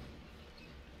bullfrog,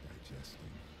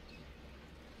 digesting.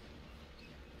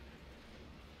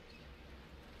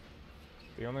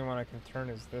 The only one I can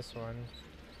turn is this one.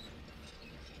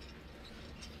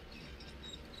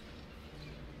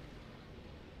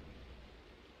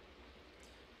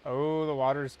 Oh, the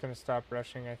water's gonna stop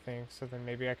rushing, I think. So then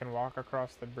maybe I can walk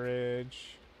across the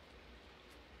bridge.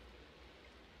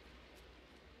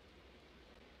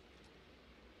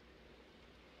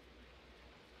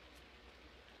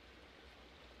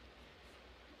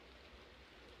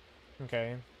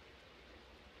 Okay.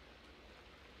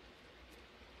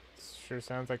 Sure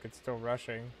sounds like it's still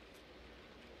rushing.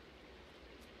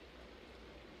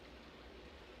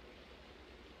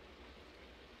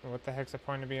 What the heck's the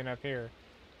point of being up here?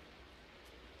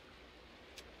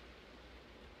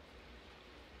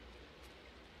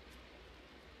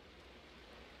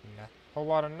 Nah, whole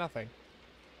lot of nothing.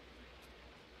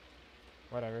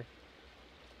 Whatever.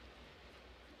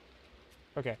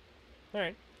 Okay.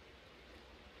 Alright.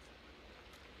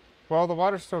 Well, the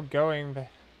water's still going, but...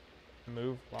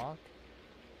 Move lock?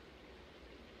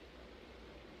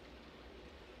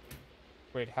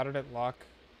 Wait, how did it lock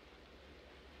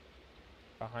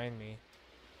behind me?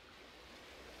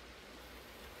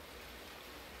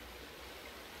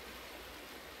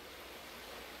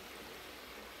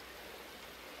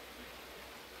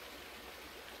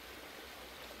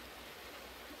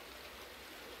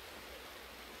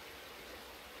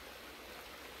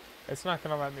 It's not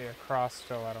gonna let me across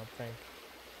still, I don't think.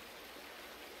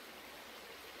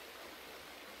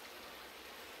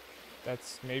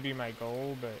 That's maybe my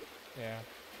goal, but yeah.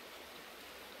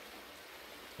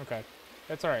 Okay,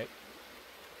 that's alright.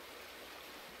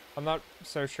 I'm not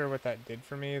so sure what that did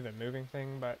for me, the moving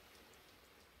thing, but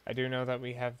I do know that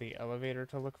we have the elevator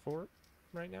to look for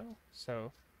right now,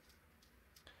 so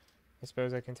I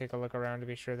suppose I can take a look around to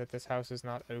be sure that this house is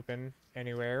not open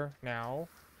anywhere now.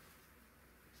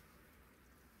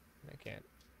 I can't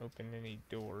open any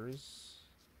doors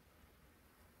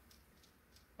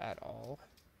at all.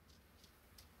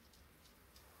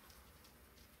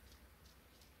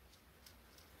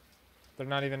 They're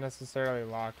not even necessarily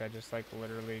locked, I just like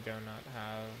literally do not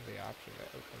have the option to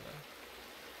open them.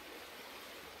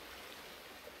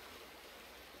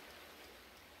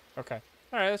 Okay.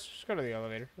 Alright, let's just go to the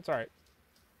elevator. It's alright.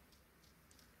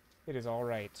 It is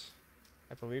alright.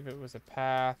 I believe it was a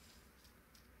path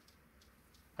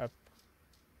up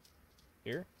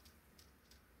here?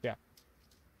 Yeah.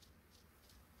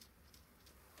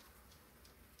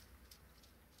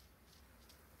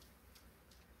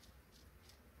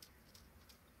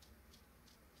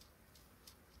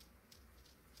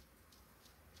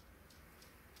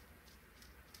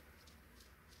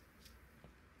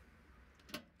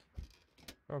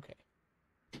 Okay.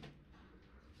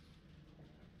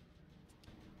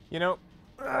 You know,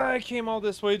 I came all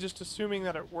this way just assuming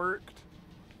that it worked.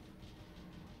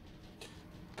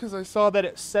 Because I saw that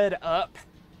it said up,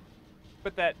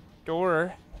 but that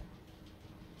door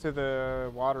to the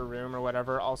water room or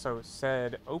whatever also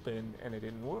said open, and it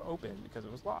didn't open because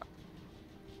it was locked.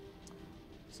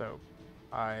 So,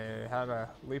 I had a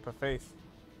leap of faith.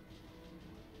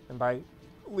 And by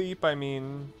leap, I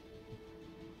mean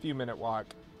few minute walk.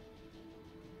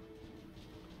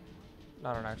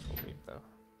 Not an actual leap, though.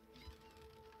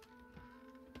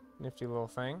 Nifty little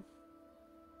thing.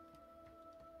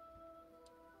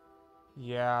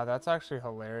 Yeah, that's actually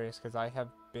hilarious because I have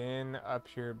been up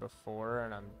here before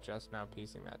and I'm just now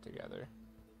piecing that together.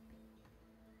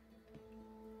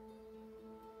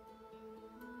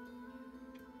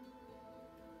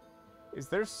 Is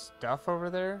there stuff over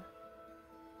there?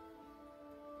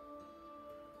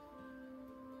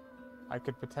 I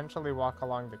could potentially walk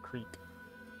along the creek.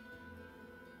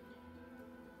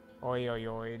 Oi, oi,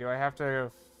 oi. Do I have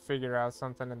to figure out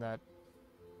something in that?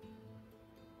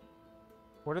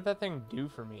 What did that thing do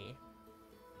for me?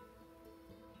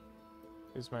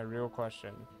 Is my real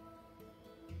question.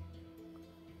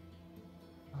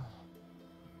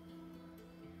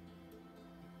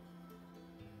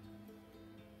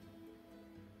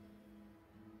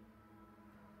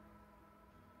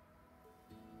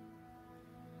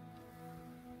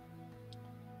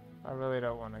 I really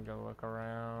don't want to go look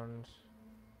around.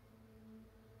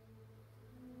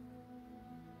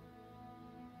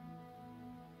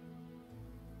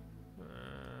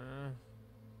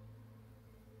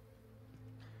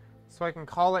 So I can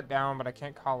call it down, but I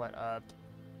can't call it up.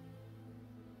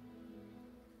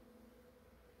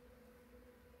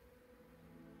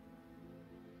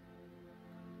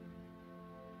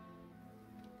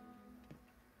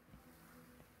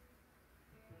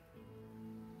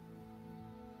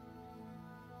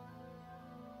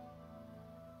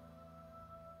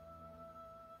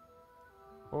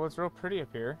 Well, it's real pretty up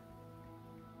here.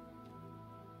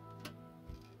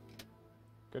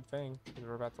 Good thing, because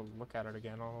we're about to look at it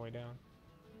again all the way down.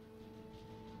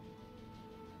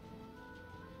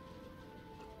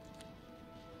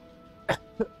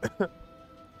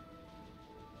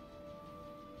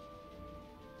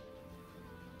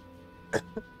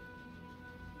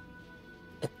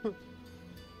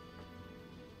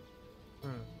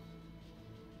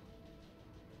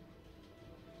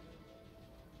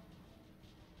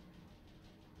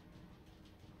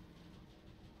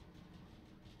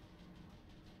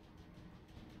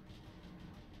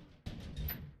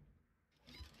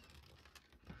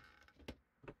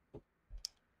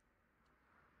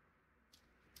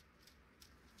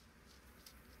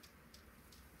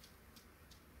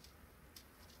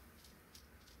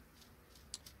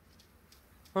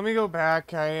 Let me go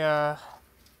back. I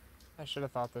should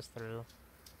have thought this through.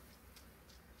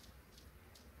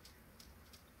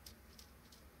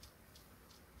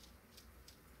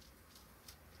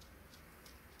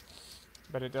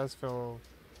 But it does feel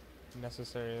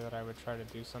necessary that I would try to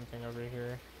do something over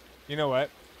here. You know what?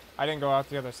 I didn't go out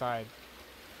the other side.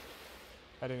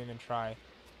 I didn't even try.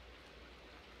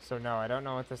 So no, I don't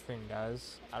know what this thing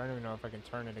does. I don't even know if I can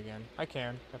turn it again. I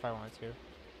can, if I want to.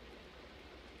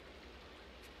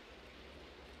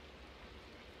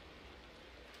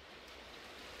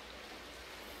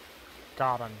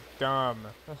 God, I'm dumb.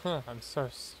 I'm so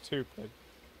stupid.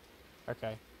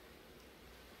 Okay.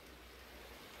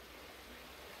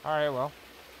 Alright, well.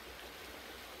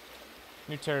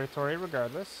 New territory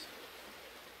regardless.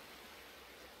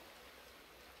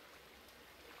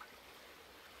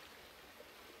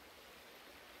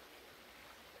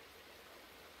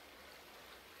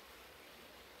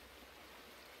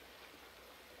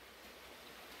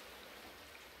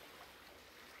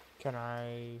 Can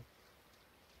I...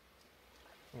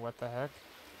 What the heck?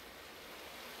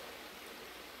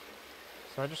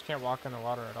 So I just can't walk in the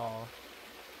water at all.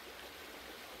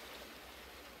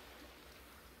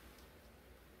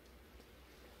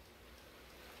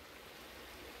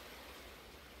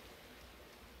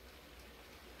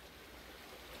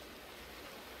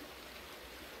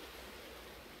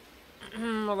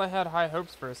 Well, I had high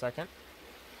hopes for a second.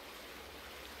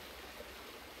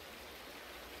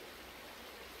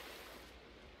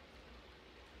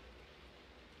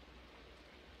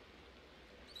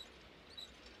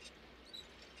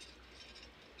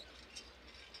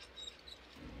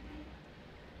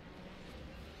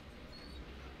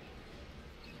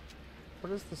 What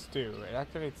does this do? It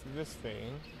activates this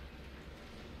thing.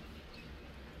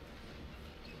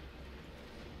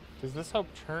 Does this help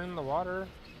churn the water?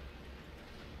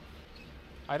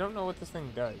 I don't know what this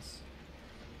thing does.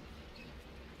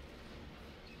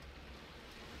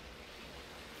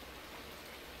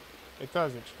 It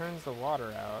does, it churns the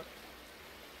water out.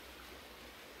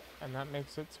 And that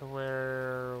makes it to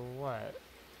where... what?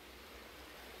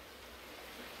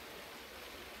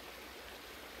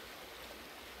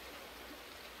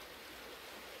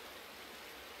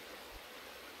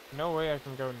 No way I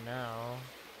can go now.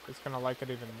 It's gonna like it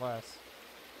even less.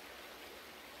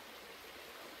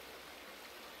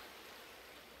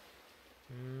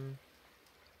 Hmm.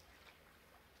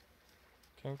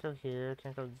 Can't go here,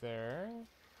 can't go there.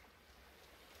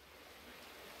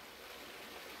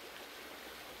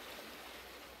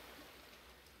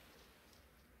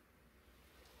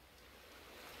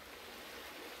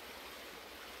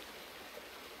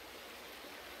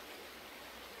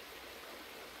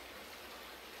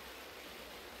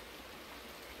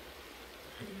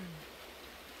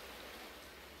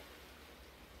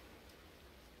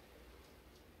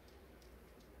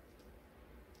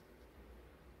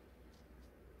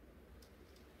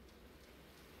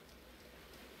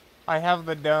 I have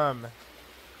the dumb.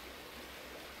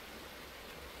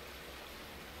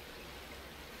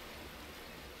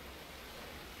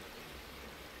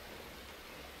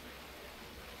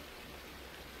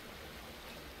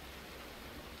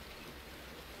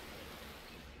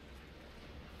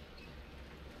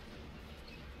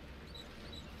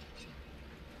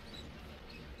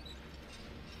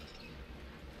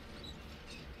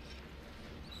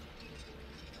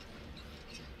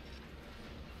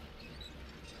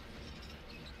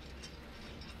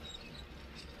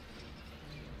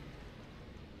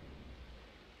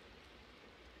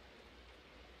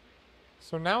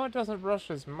 So now it doesn't rush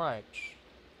as much.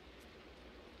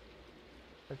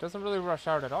 It doesn't really rush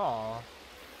out at all.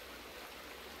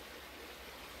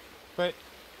 But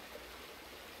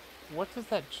what does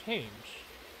that change?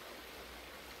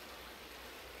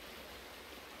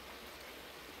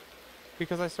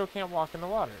 Because I still can't walk in the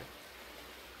water.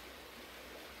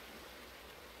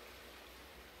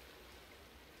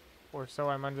 Or so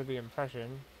I'm under the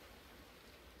impression.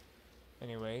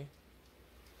 Anyway.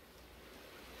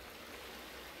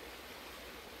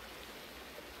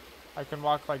 I can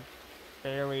walk like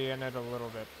barely in it a little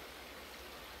bit.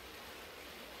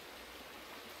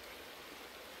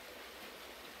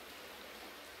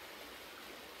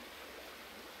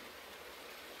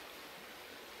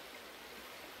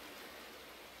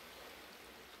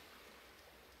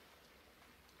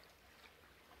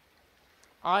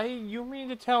 You mean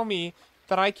to tell me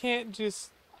that I can't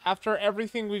just, after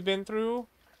everything we've been through,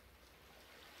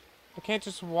 I can't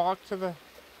just walk to the...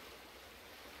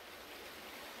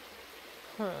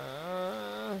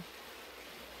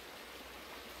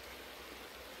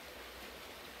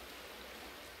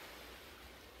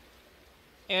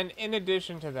 And in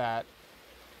addition to that,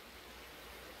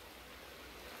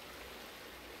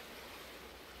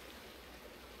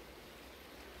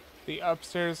 the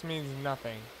upstairs means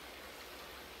nothing.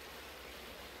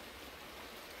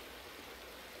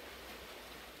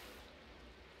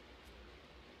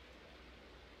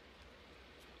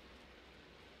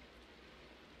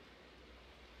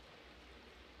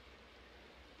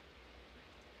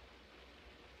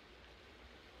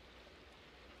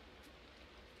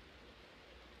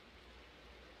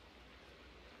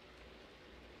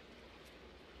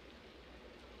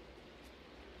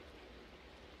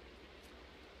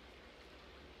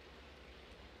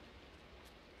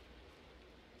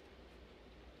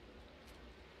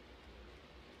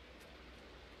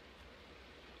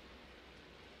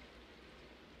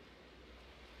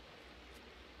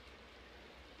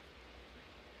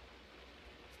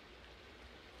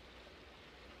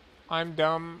 I'm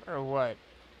dumb or what?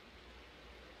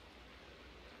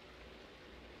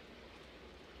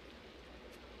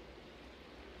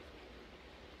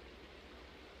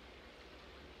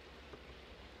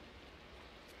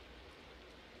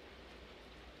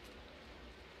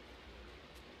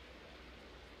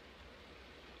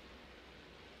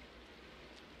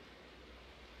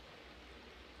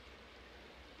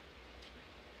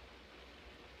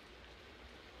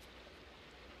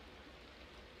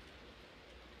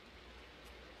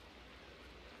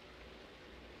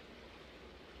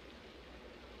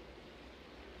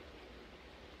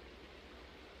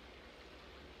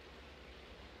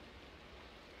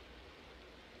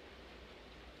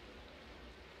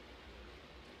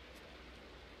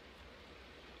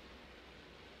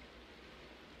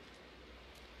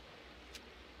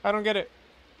 I don't get it.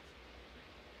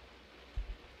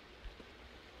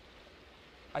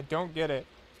 I don't get it.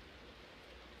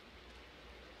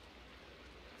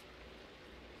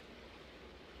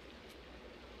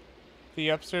 The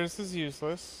upstairs is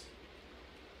useless.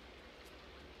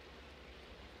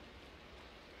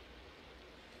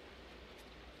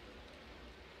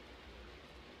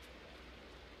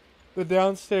 The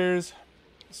downstairs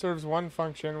serves one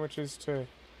function, which is to...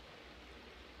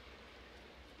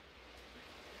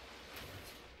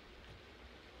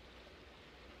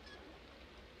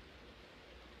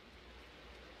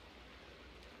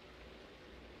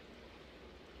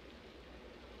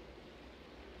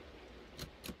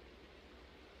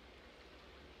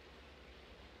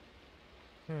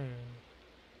 Hmm.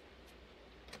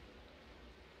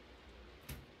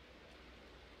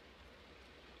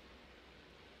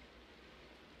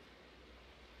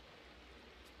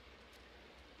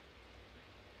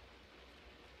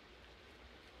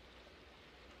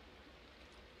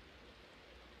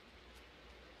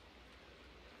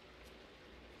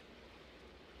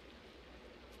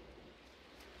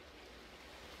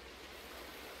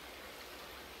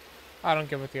 I don't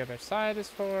get what the other side is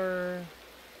for.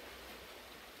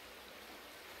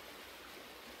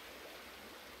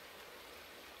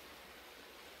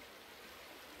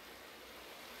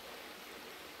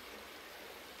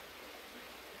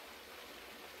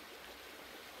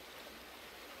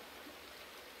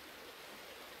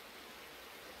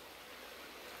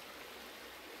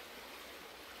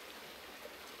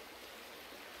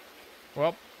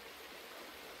 Well,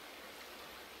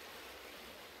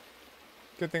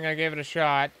 good thing I gave it a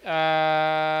shot.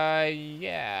 Yeah.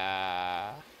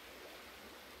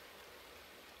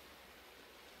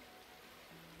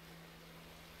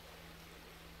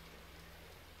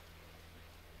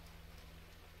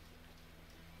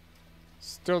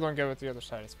 Still don't get what the other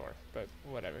side is for, but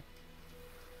whatever.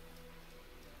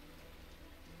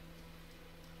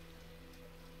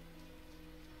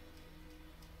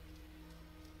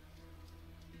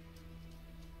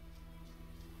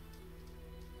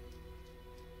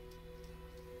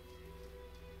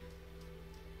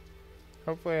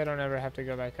 Hopefully I don't ever have to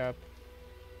go back up.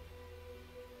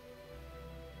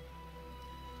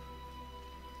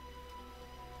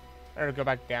 Or go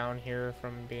back down here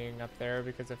from being up there,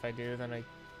 because if I do, then I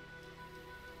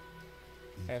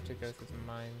have to Ethan go was through the close.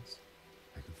 mines.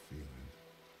 I could feel him.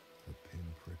 A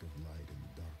pinprick of light in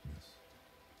the darkness.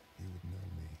 He would know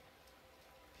me.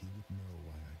 He would know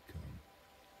why I'd come.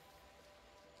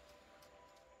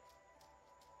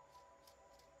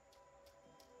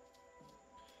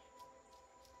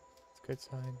 It's a good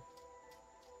sign.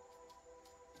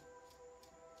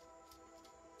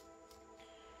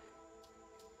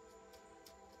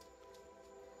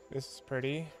 This is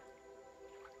pretty.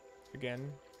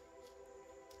 Again.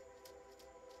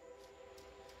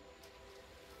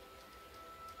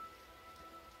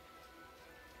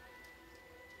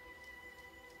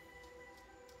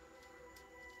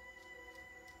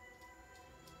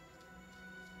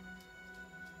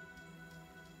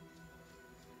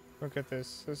 Look at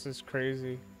this. This is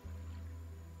crazy.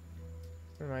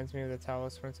 Reminds me of the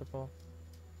Talos principle.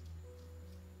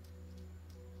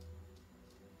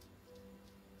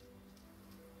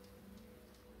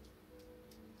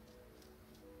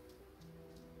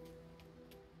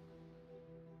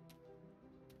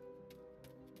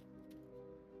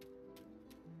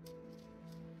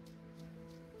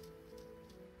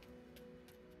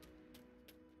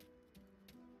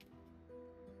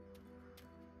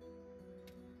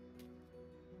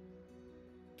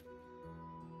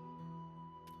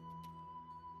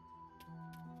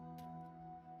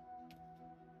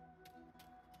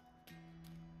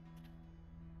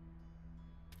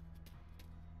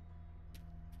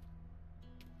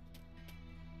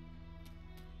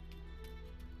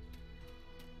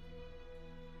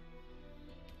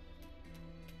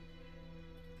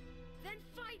 Then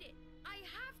fight it! I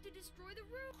have to destroy the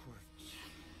room! Quartz,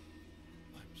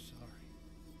 I'm sorry.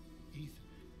 Ethan,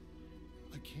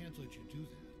 I can't let you do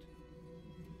that.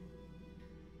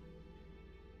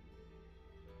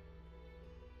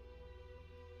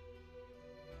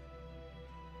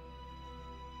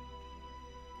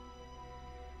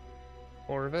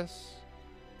 Orvis.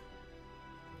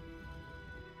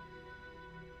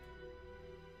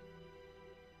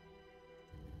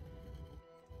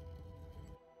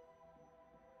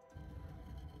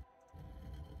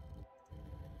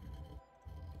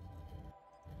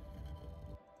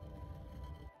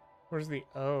 Where's the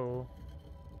O?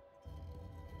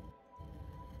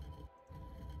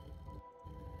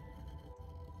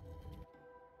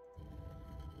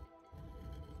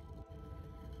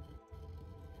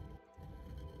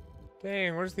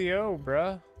 Dang, where's the O,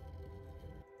 bruh?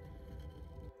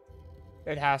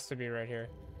 It has to be right here.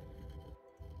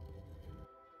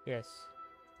 Yes.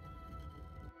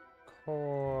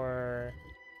 Core.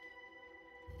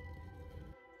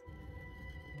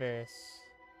 This.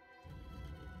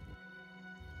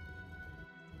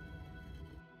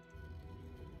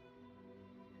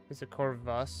 Is it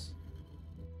Corvus?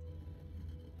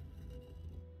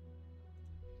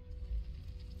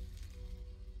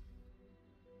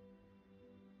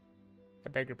 I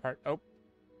beg your pardon. Oh.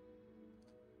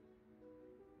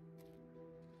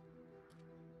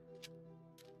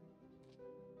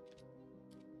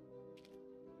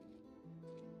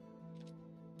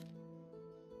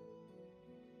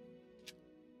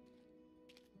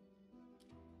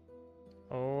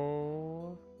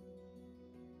 Oh.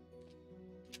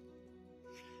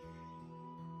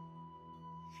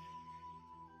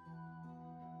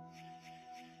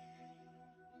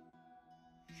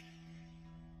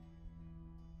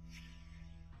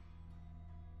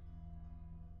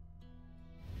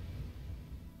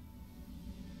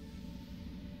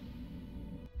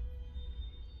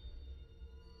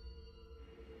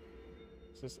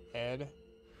 Is this Ed?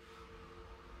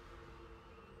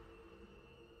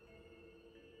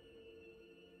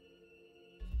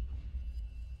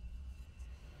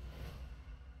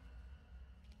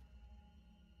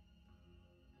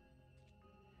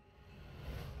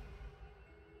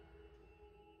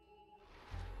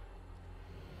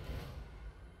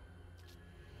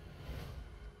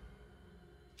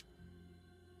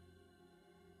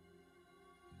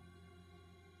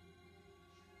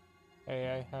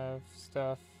 Hey, I have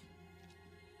stuff.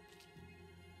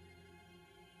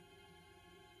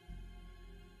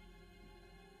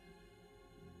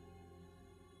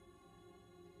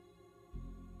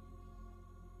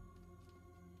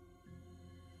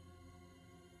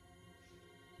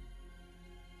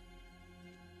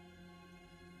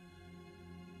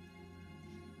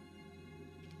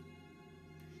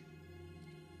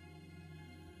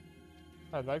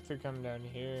 I'd like to come down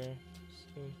here.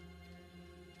 See.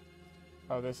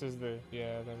 Oh, this is the,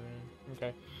 yeah, the room.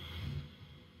 Okay.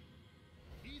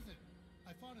 Ethan,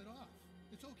 I fought it off.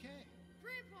 It's okay.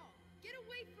 Grandpa, get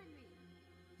away from me!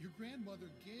 Your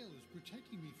grandmother Gail is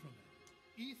protecting me from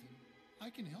it. Ethan, I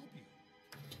can help you.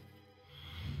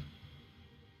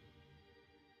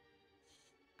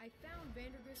 I found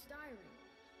Vandergrift's diary.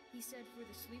 He said for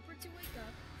the sleeper to wake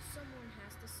up, someone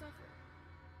has to suffer.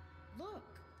 Look!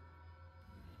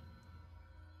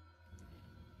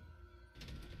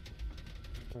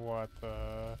 What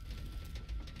the?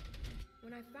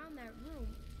 When I found that room,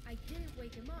 I didn't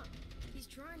wake him up. He's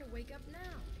trying to wake up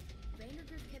now.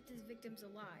 Vandergrift kept his victims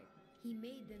alive. He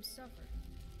made them suffer.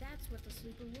 That's what the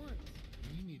sleeper wants.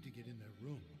 We need to get in that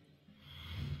room.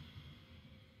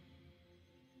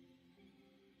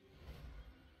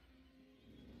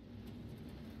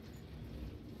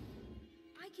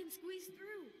 I can squeeze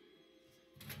through.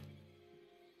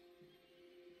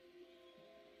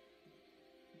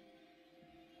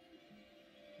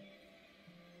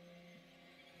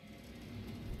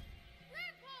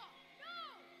 Grandpa, no!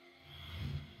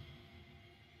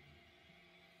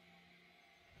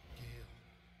 Gail,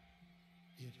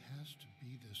 it has to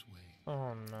be this way.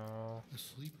 Oh no. The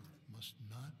sleeper must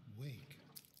not wake.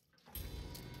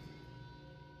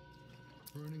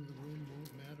 Burning the room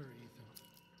won't matter, Ethan.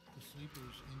 The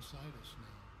sleeper's inside us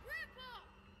now. Grandpa!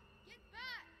 Get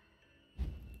back!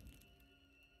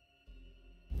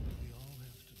 We all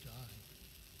have to die.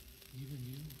 Even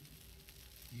you.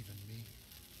 Even me.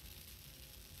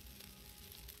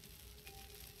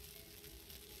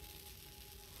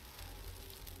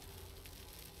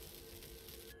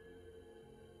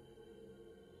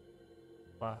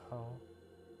 Wow.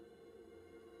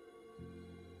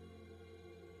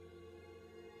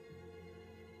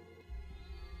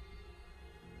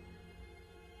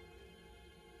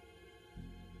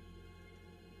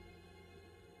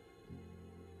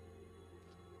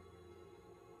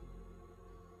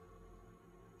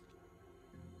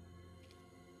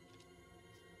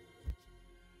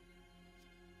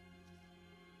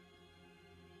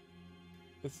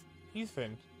 It's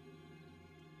Ethan.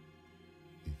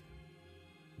 Ethan,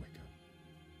 wake up.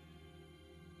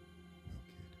 No,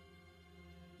 kid.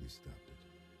 You stopped it.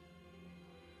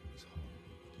 It was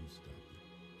horrible, but you stopped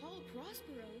it. Paul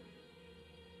Prospero?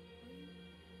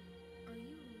 Are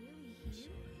you really I'm here?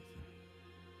 sorry, Ethan.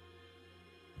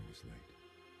 I was late.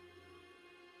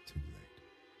 Too late.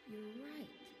 You're right.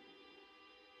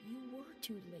 You were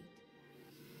too late.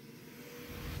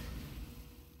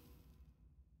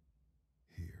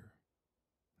 Here.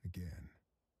 Again.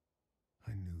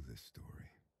 I knew this story.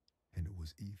 And it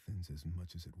was Ethan's as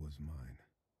much as it was mine.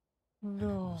 And it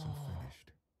No. wasn't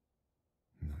finished.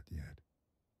 Not yet.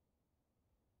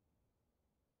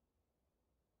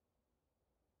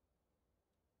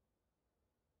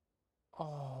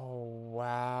 Oh,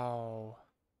 wow.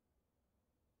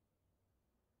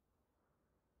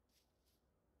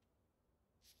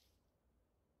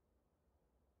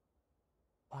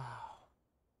 Wow.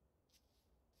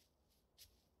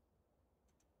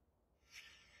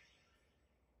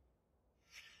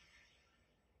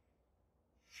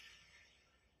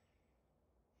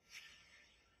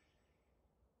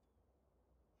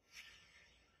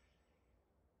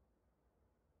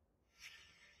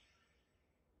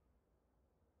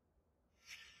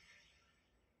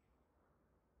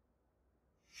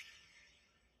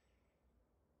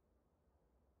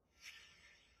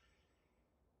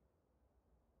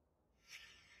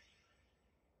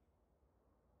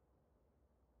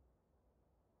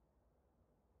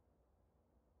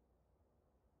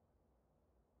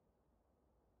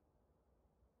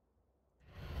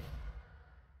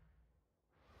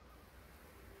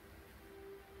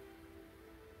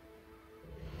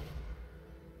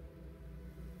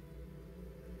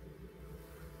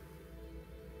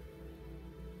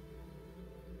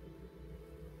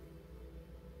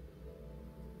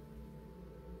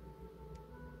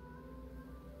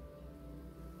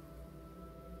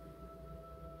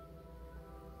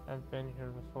 I've been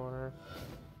here before.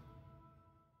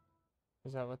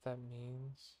 Is that what that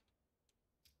means?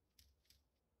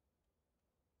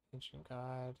 Ancient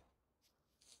God.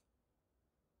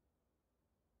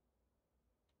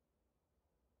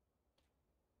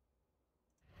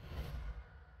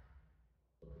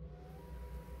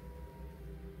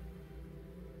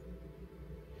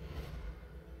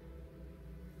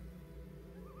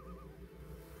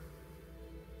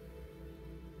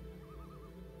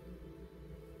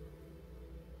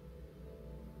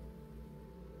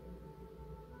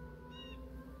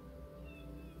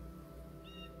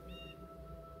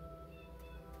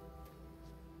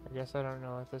 I guess I don't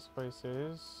know what this place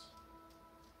is.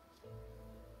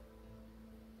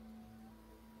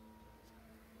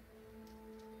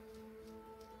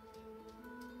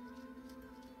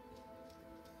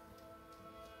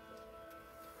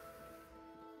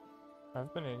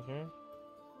 I've been in here.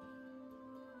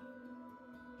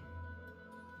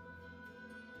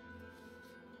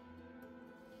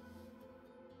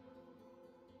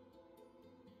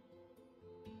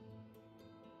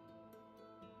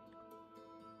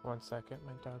 One second,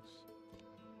 my dog's.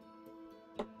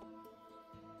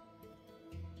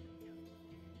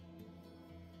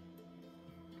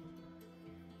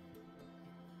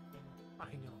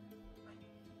 I know.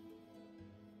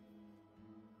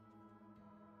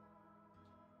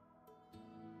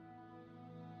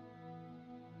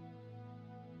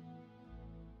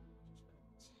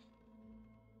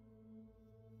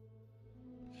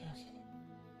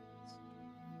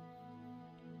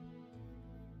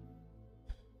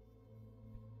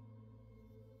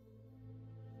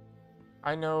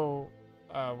 I know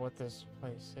what this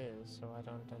place is, so I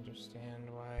don't understand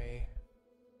why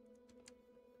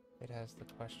it has the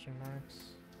question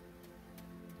marks.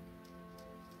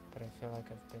 But I feel like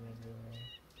I've been everywhere.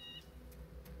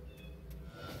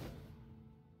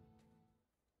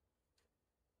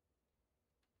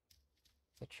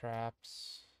 The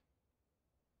traps.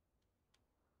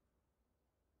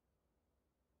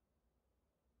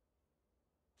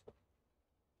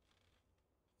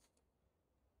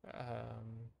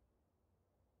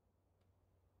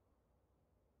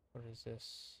 What is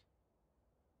this?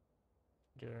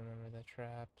 Do you remember the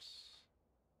traps?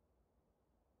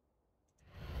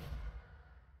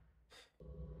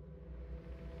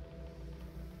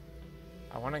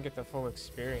 I want to get the full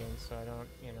experience, so I don't,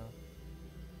 you know.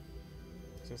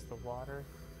 Is this the water?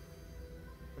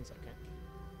 1 second.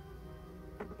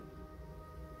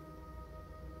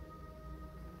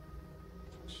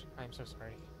 I'm so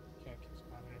sorry. Cat keeps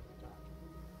bothering my dog.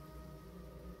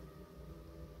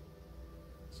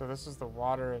 So this is the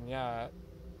water, and yeah,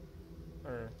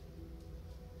 or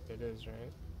it is,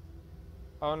 right?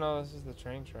 Oh no, this is the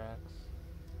train tracks.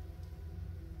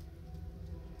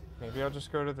 Maybe I'll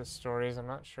just go to the stories. I'm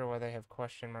not sure why they have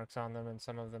question marks on them, and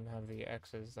some of them have the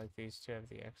X's, like these two have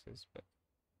the X's, but...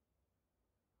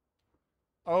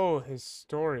 Oh, his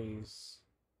stories.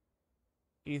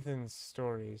 Ethan's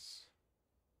stories.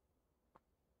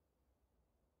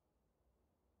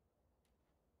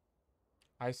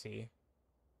 I see.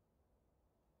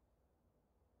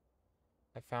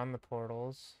 I found the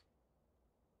portals.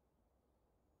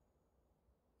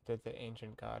 Did the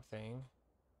ancient god thing.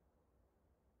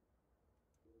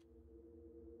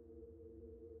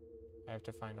 I have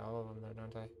to find all of them though,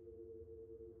 don't I?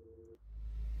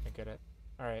 I get it.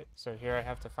 Alright, so here I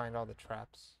have to find all the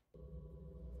traps.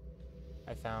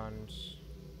 I found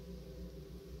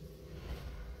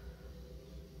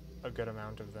a good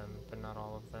amount of them, but not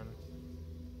all of them.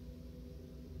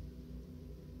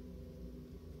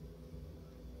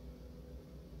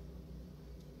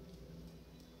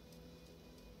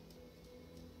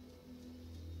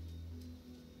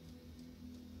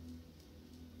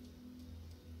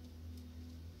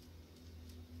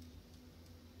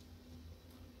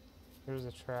 Here's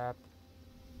a trap.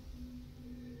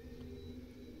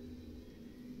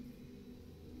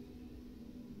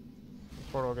 The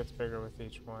portal gets bigger with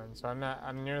each one, so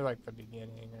I'm near like the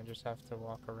beginning. I just have to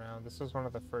walk around. This was one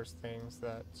of the first things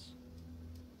that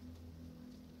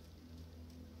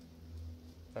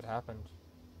happened.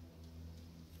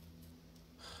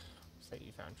 Say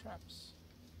you found traps.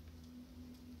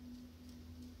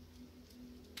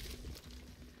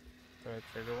 Did I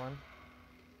trigger one?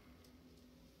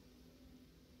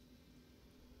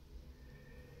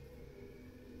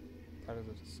 That is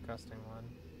a disgusting one.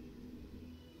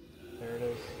 There it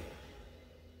is.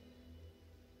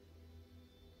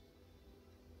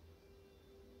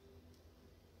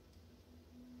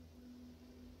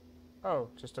 Oh,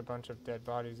 just a bunch of dead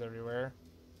bodies everywhere.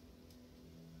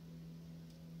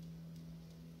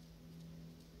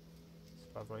 It's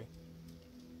lovely.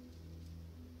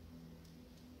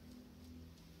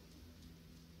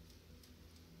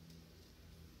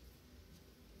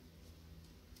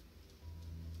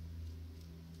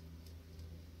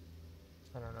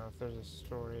 I don't know if there's a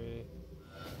story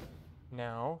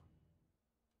now.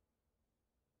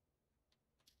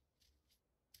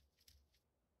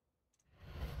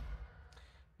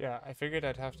 Yeah, I figured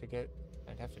I'd have to do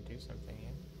something,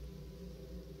 yeah.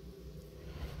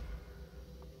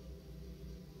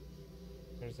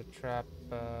 There's a trap,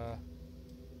 real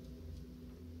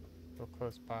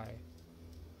close by.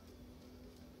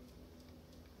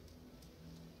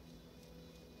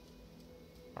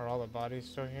 Are all the bodies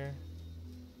still here?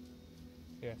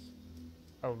 Yes.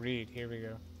 Oh, read, here we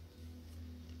go.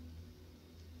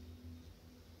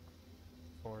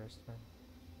 Forest.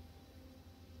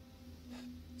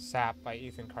 Sap by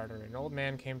Ethan Carter. An old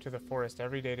man came to the forest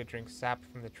every day to drink sap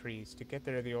from the trees. To get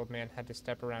there, the old man had to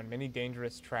step around many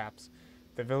dangerous traps.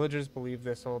 The villagers believed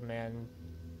this old man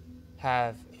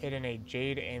have hidden a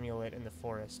jade amulet in the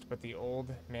forest, but the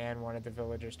old man wanted the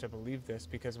villagers to believe this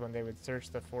because when they would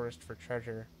search the forest for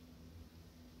treasure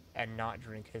and not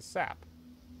drink his sap.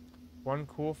 One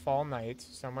cool fall night,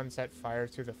 someone set fire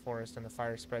to the forest and the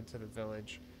fire spread to the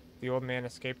village. The old man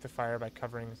escaped the fire by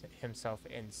covering himself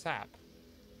in sap.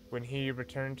 When he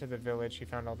returned to the village, he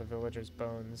found all the villagers'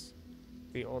 bones.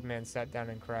 The old man sat down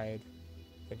and cried.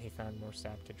 Then he found more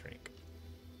sap to drink.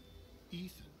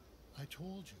 Ethan, I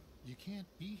told you, you can't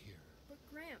be here. But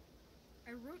Gramp,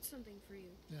 I wrote something for you.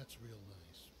 That's real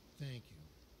nice. Thank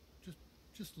you.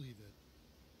 Just leave it.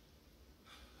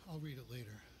 I'll read it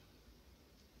later.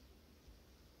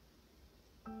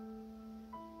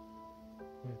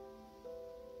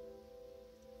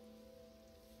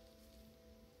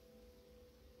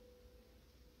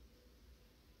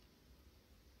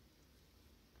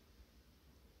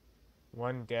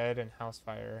 One dead in house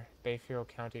fire. Bayfield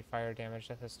County fire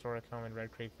damaged a historic home in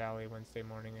Red Creek Valley Wednesday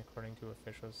morning, according to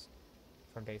officials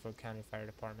from Bayfield County Fire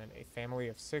Department. A family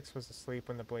of 6 was asleep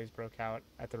when the blaze broke out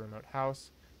at the remote house,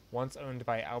 once owned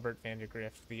by Albert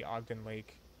Vandergrift,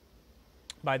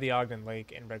 by the Ogden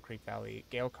Lake in Red Creek Valley.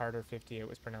 Gail Carter, 58,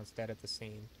 was pronounced dead at the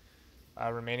scene.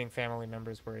 Remaining family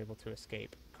members were able to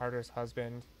escape. Carter's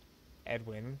husband,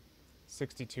 Edwin,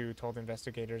 62, told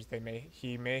investigators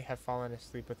he may have fallen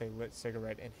asleep with a lit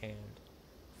cigarette in hand.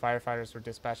 Firefighters were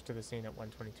dispatched to the scene at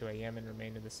 1:22 a.m. and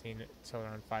remained in the scene until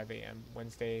around 5 a.m.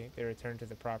 Wednesday, they returned to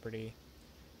the property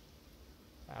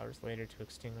hours later to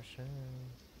extinguish,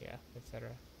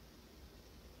 etc.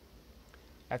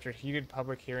 After heated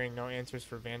public hearing, no answers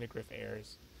for Vandergrift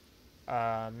heirs.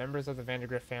 Members of the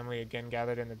Vandergrift family again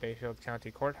gathered in the Bayfield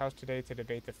County Courthouse today to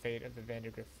debate the fate of the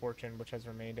Vandergrift fortune, which has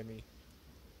remained in the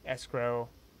escrow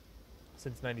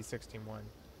since 1961.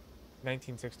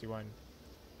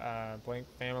 Blank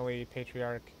family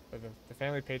patriarch, the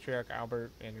family patriarch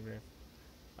Albert Vandergrift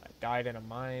died in a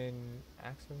mine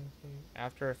accident.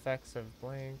 After effects of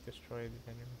blank destroyed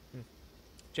Vandergrift.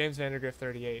 James Vandergrift,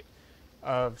 38,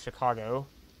 of Chicago,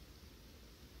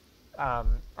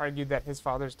 argued that his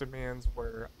father's demands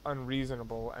were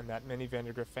unreasonable and that many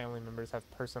Vandergrift family members have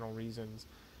personal reasons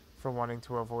for wanting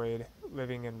to avoid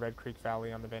living in Red Creek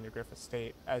Valley on the Vandergrift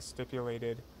estate, as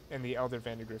stipulated in the elder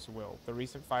Vandergrift's will. The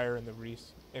recent fire in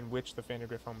which the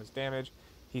Vandergrift home was damaged,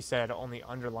 he said, only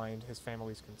underlined his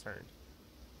family's concerns.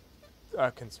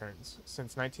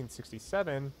 Since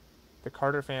 1967, the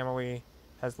Carter family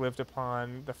has lived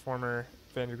upon the former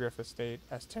Vandergrift estate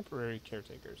as temporary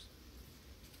caretakers.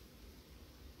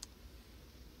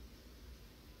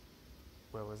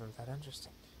 Well, isn't that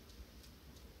interesting?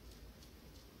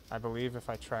 I believe if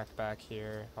I track back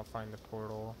here, I'll find the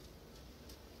portal.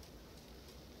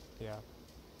 Yeah.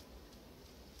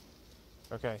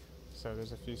 Okay, so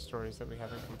there's a few stories that we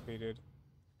haven't completed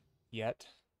yet.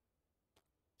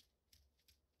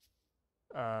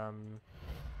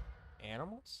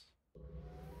 Animals?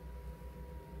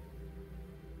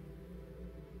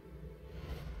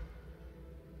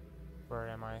 Where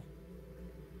am I?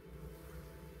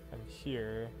 I'm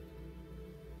here.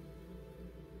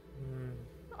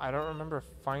 I don't remember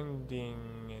finding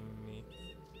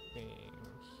anything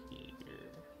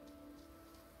here.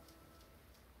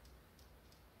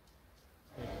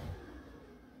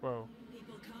 Whoa.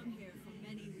 People come here for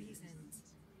many reasons.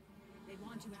 They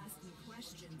want to ask me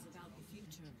questions about the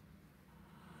future.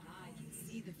 But I can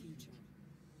see the future.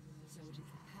 So it is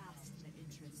the past that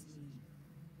interests me.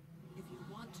 If you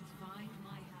want to find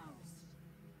my house,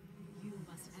 you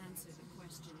must answer the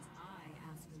questions I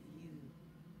ask of you.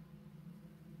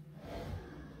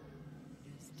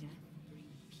 Does death bring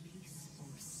peace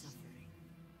or suffering?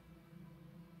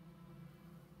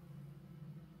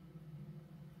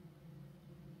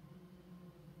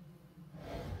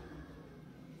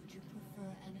 Would you prefer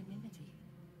anonymity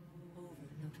over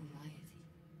notoriety?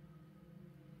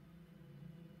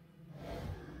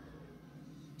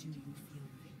 Do you feel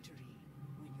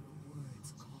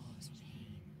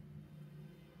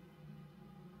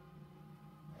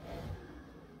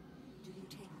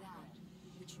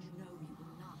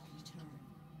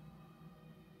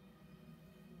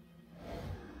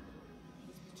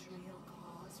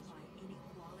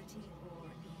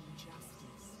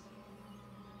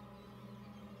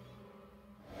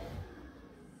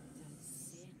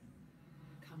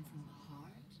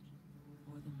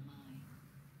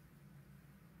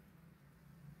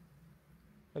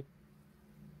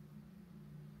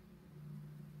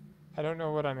I don't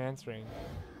know what I'm answering.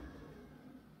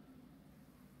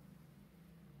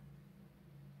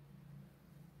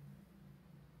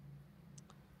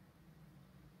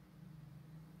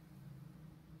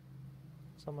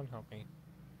 Someone help me.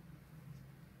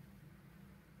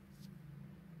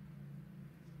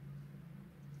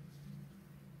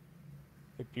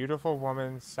 A beautiful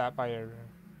woman sat by a...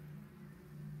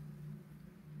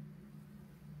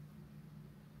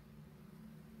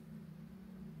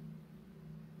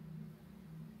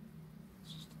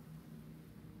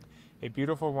 A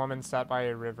beautiful woman sat by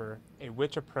a river. A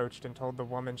witch approached and told the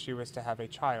woman she was to have a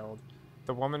child.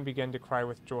 The woman began to cry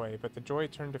with joy, but the joy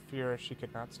turned to fear as she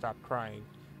could not stop crying.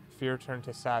 Fear turned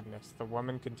to sadness. The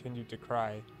woman continued to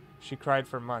cry. She cried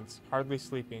for months, hardly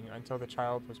sleeping, until the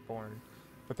child was born.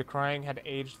 But the crying had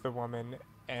aged the woman,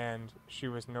 and she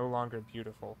was no longer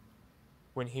beautiful.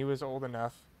 When he was old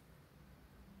enough,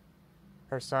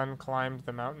 her son climbed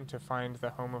the mountain to find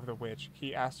the home of the witch.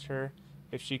 He asked her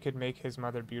if she could make his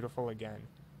mother beautiful again.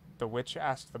 The witch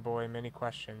asked the boy many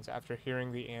questions. After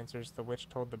hearing the answers, the witch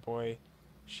told the boy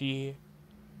she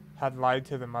had lied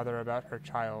to the mother about her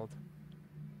child.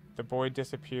 The boy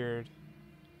disappeared,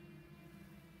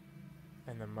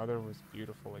 and the mother was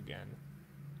beautiful again.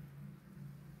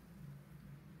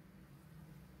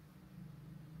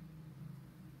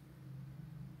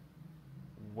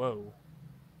 Whoa.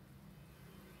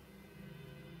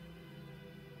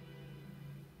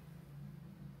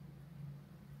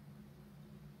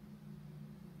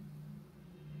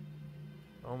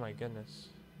 Oh my goodness.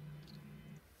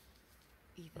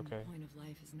 Ethan, Okay. the point of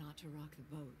life is not to rock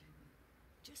the boat.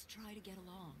 Just try to get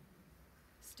along.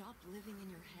 Stop living in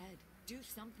your head. Do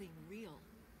something real.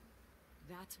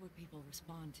 That's what people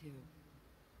respond to.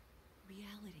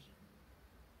 Reality.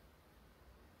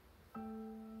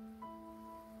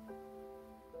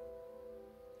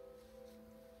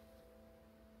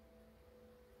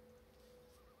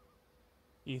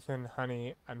 Ethan,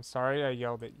 honey, I'm sorry I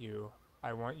yelled at you.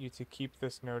 I want you to keep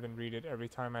this note and read it every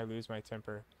time I lose my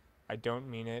temper. I don't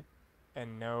mean it.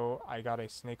 And no, I got a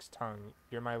snake's tongue.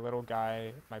 You're my little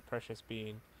guy, my precious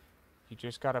bean. You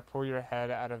just gotta pull your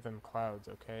head out of them clouds,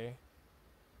 okay?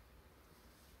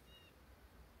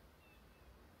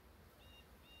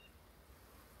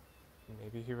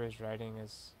 Maybe he was writing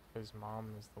as his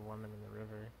mom as the woman in the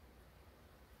river.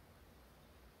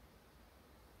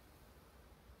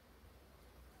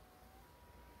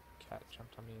 Cat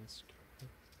jumped on me and scared me.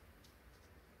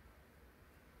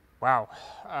 Wow.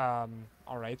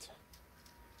 Alright.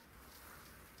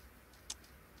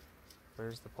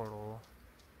 Where's the portal?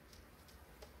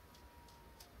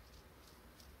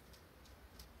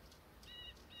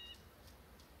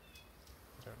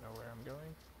 I don't know where I'm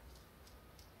going.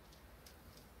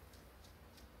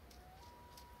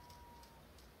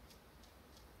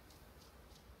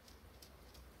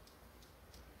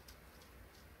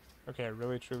 Okay, I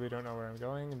really truly don't know where I'm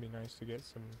going. It'd be nice to get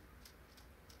some...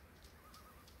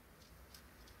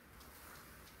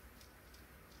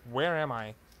 Where am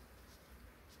I?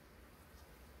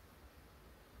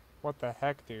 What the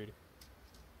heck, dude?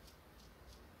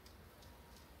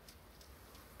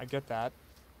 I get that.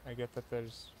 I get that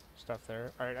there's stuff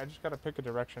there. Alright, I just gotta pick a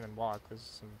direction and walk. This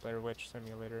is some Blair Witch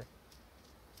Simulator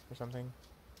or something.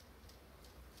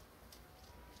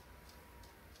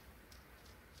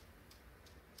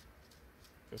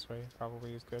 This way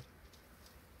probably is good.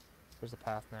 There's a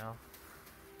path now.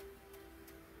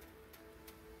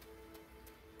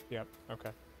 Yep,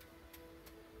 okay.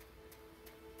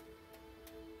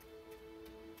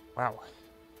 Wow.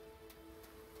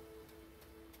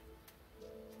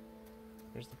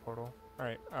 Here's the portal.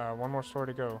 Alright, one more store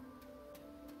to go.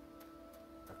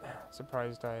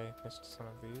 Surprised I missed some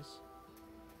of these.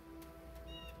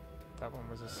 That one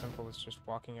was as simple as just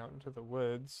walking out into the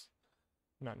woods,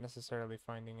 not necessarily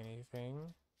finding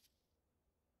anything.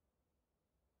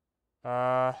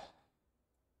 The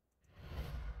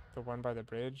one by the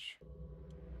bridge.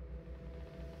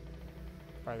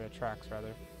 By the tracks,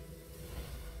 rather.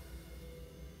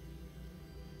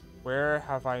 Where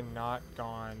have I not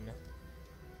gone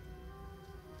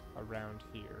around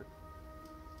here?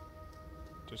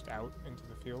 Just out into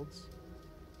the fields?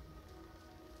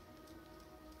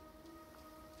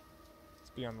 Let's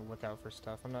be on the lookout for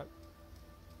stuff. I'm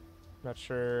not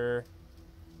sure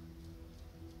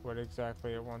what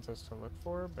exactly it wants us to look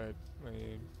for, but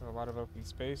we have a lot of open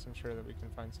space. I'm sure that we can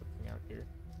find something out here.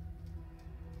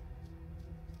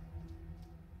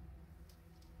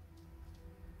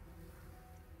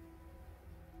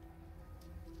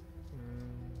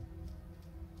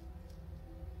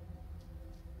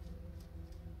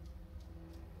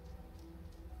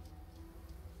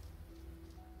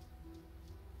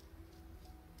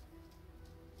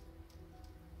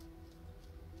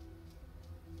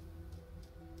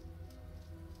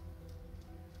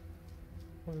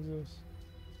 What is this?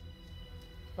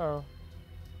 Oh.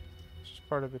 It's just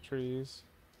part of the trees.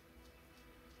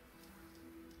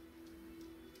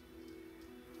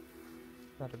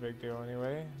 Not a big deal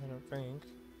anyway, I don't think.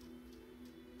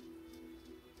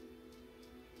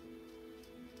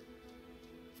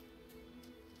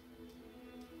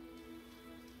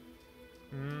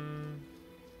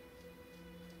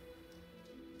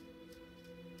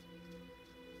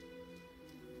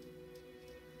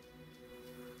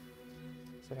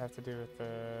 Does it have to do with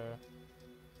the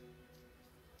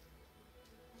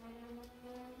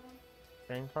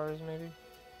train cars, maybe?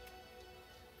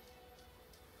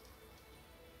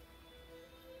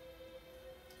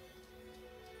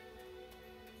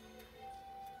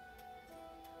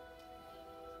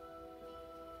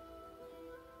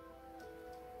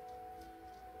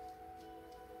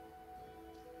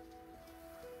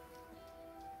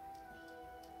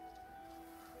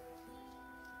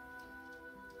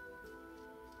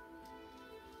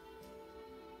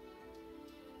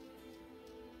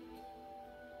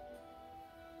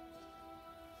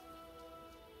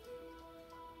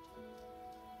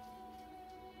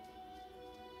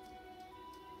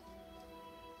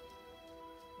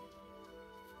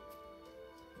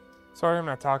 Sorry I'm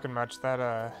not talking much.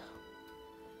 That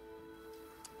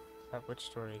witch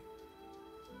story.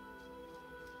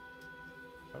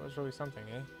 That was really something,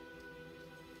 eh?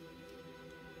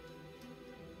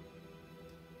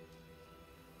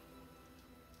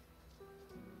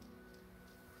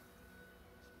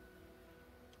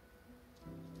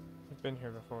 I've been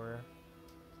here before.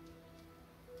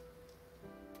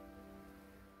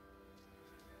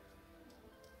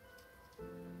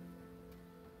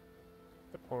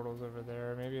 The portal's over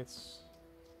there. Maybe it's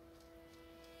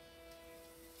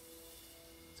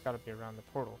gotta be around the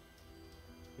portal.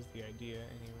 Is the idea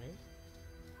anyway.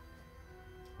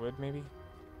 Wood, maybe?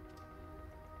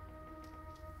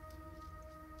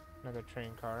 Another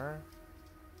train car.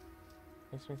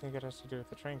 Makes me think it has to do with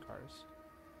the train cars.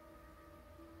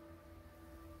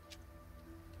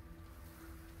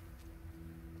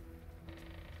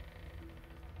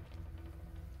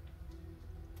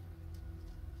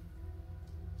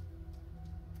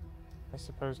 I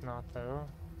suppose not, though.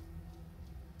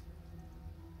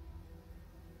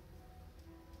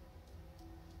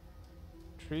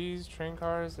 Trees, train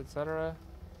cars, etc.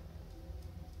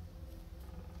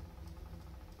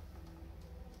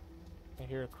 I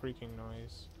hear a creaking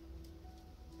noise.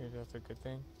 Maybe that's a good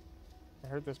thing. I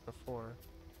heard this before,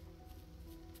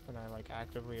 and I like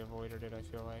actively avoided it, I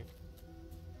feel like.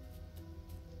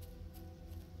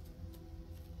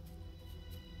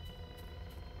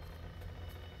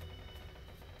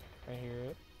 I hear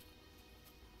it.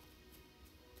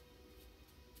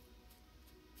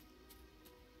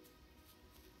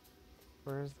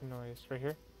 Where is the noise? Right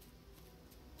here?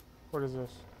 What is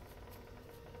this?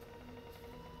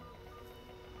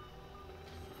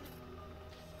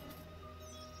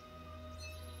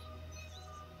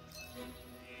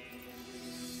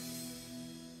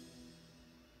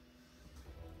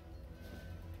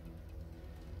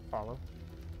 Follow.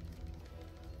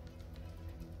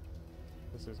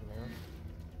 This is new.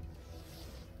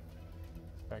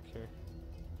 Back here.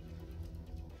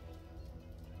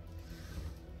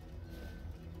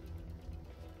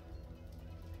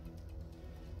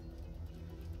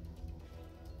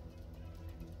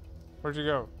 Where'd you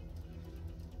go?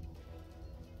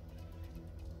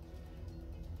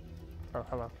 Oh,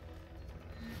 hello.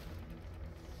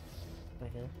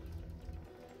 Right here.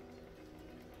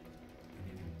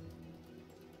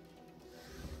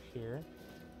 Here.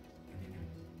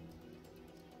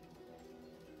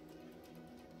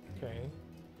 Okay.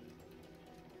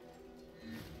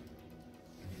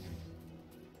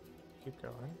 Keep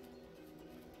going.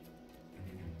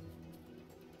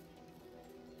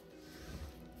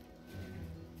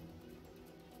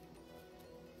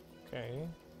 Okay.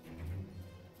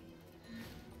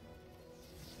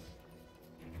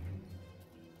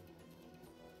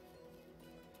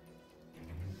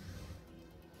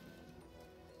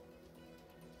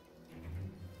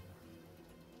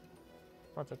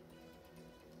 What the?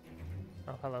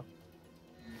 Oh, hello.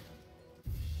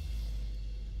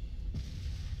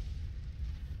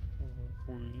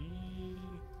 Wee.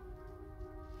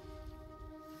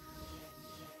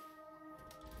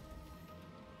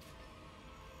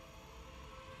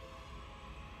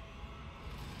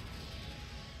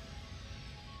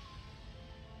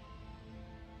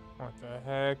 What the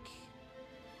heck?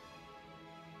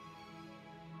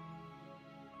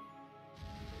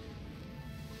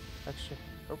 Actually,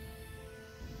 oh.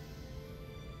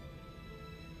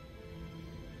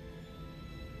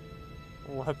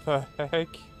 What the heck?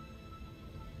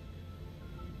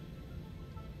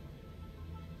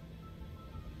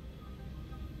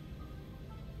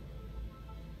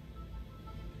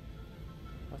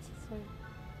 What's it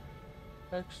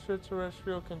say?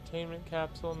 Extraterrestrial containment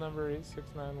capsule number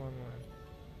 86911.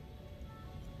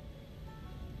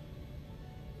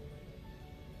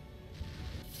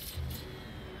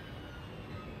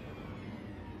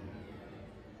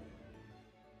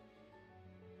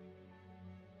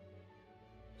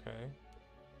 Okay.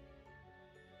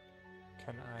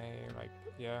 Can I, like,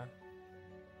 yeah.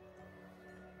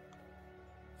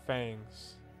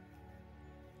 Fangs.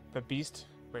 The beast,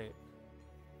 wait.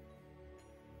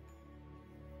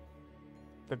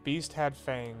 The beast had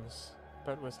fangs,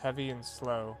 but was heavy and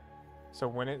slow. So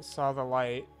when it saw the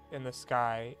light in the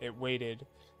sky, it waited,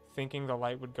 thinking the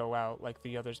light would go out like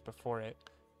the others before it.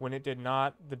 When it did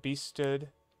not, the beast stood,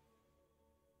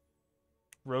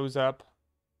 rose up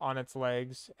on its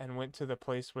legs, and went to the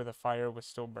place where the fire was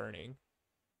still burning.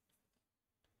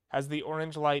 As the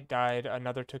orange light died,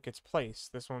 another took its place.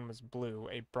 This one was blue,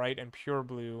 a bright and pure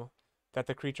blue that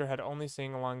the creature had only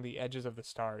seen along the edges of the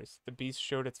stars. The beast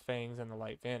showed its fangs and the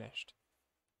light vanished.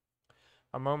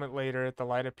 A moment later, the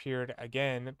light appeared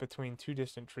again between two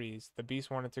distant trees. The beast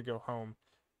wanted to go home,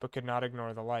 but could not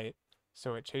ignore the light,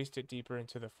 so it chased it deeper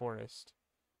into the forest.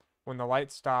 When the light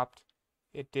stopped,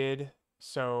 it did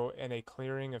so in a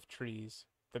clearing of trees.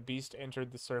 The beast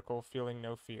entered the circle, feeling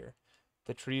no fear.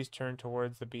 The trees turned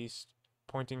towards the beast,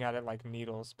 pointing at it like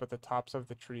needles, but the tops of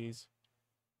the trees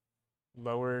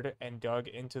lowered and dug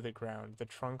into the ground. The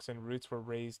trunks and roots were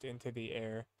raised into the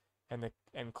air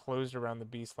and closed around the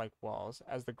beast like walls.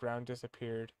 As the ground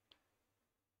disappeared,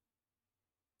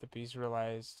 the beast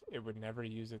realized it would never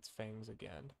use its fangs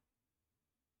again.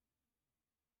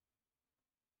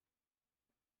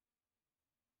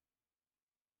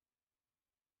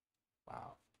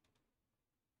 Wow.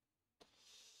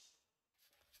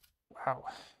 Wow.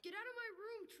 Get out of my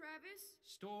room, Travis!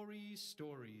 Stories,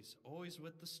 stories. Always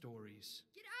with the stories.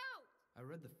 Get out! I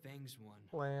read the Fangs one.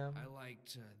 Lamb. I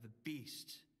liked the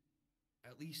Beast.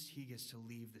 At least he gets to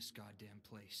leave this goddamn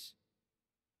place.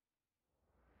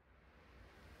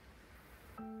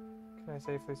 Can I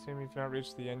safely assume you've not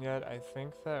reached the end yet? I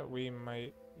think that we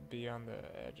might be on the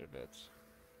edge of it.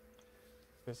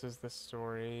 This is the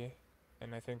story,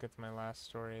 and I think it's my last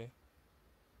story.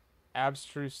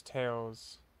 Abstruse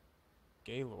Tales.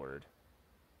 Gaylord.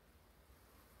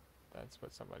 That's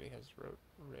what somebody has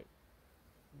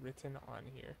written on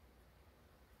here.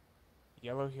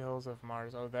 Yellow Hills of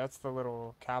Mars. Oh, that's the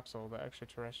little capsule, the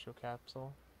extraterrestrial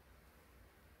capsule.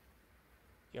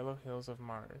 Yellow Hills of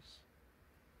Mars.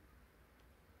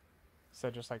 So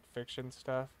just like fiction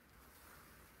stuff.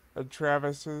 And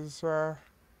Travis is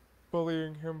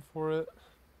bullying him for it.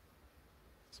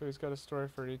 So he's got a story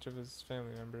for each of his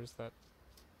family members that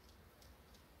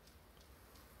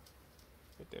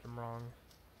they did him wrong.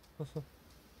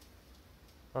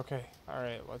 Okay,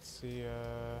 alright, let's see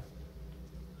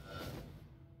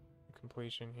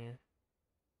completion here.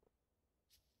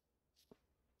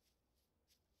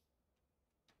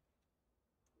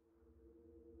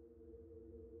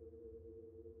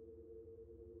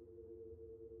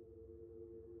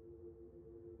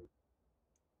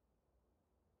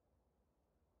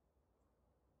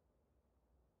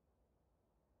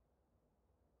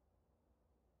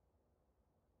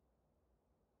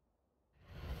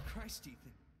 Christ,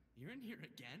 Ethan, you're in here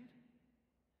again?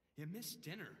 You missed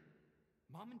dinner.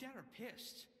 Mom and Dad are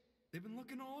pissed. They've been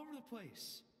looking all over the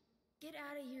place. Get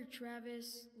out of here,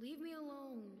 Travis. Leave me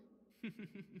alone.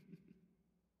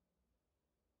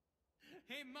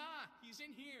 Hey, Ma, he's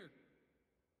in here.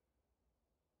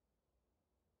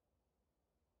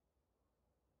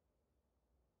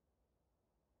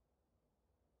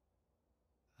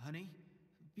 Honey,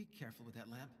 be careful with that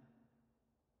lamp.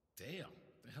 Damn,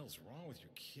 the hell's wrong with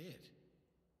your kid?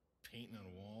 Painting on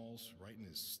walls, writing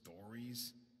his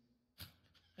stories.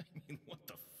 I mean, what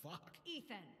the fuck?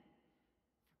 Ethan!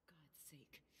 For God's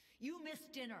sake, you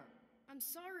missed dinner. I'm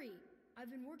sorry.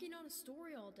 I've been working on a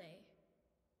story all day.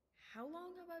 How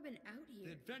long have I been out The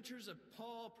here? Adventures of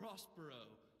Paul Prospero,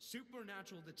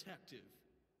 supernatural detective.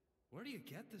 Where do you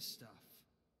get this stuff?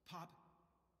 Pop,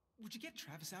 would you get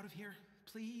Travis out of here,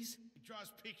 please? He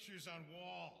draws pictures on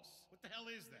walls. What the hell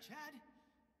is that? Chad,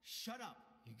 shut up.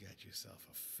 You got yourself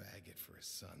a faggot for a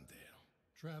son, Dale.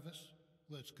 Travis,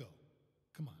 let's go.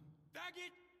 Come on.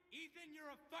 Faggot! Ethan,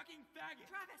 you're a fucking faggot!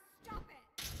 Travis, stop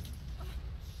it!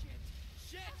 Shit!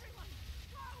 Shit! Everyone,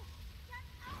 go! Get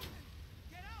out!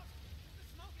 Get out! The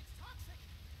smoke, it's toxic!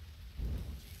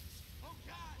 Oh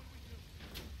God! What do we do?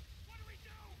 What do we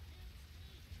do?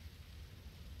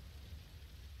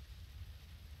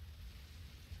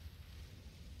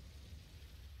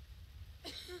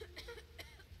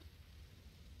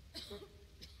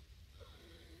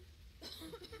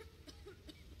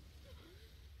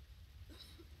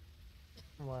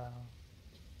 Wow.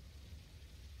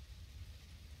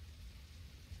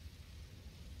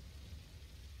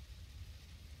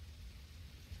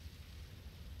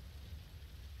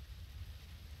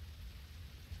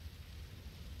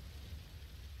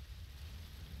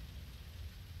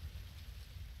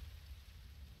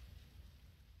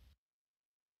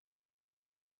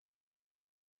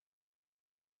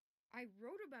 I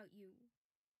wrote about you,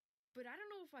 but I don't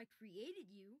know if I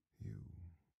created you. You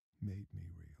made me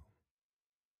real.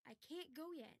 I can't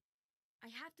go yet. I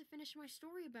have to finish my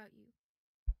story about you.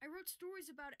 I wrote stories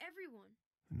about everyone.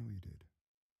 I know you did.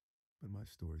 But my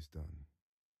story's done.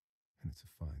 And it's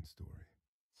a fine story.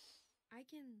 I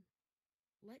can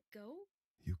let go?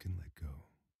 You can let go.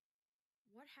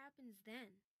 What happens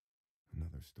then?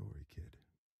 Another story, kid.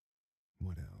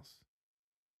 What else?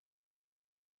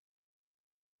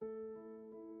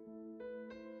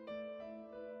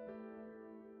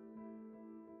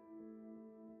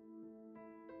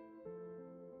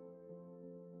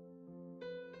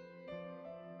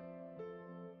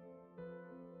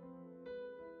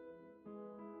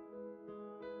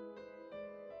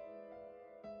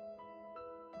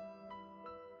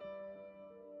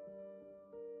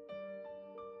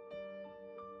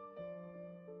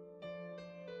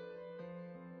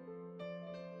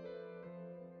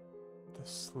 The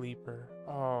sleeper.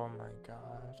 Oh my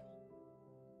god.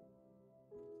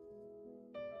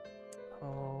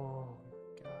 Oh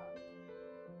my god.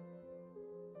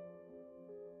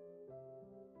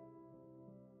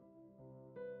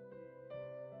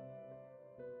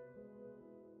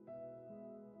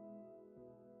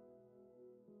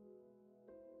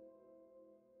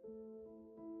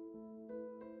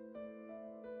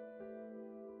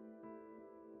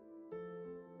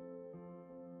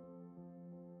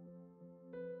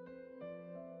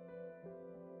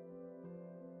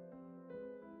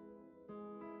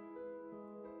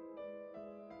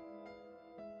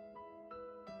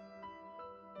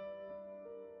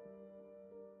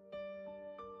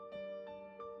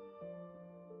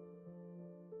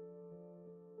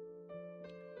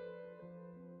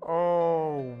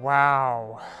 Oh,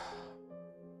 wow.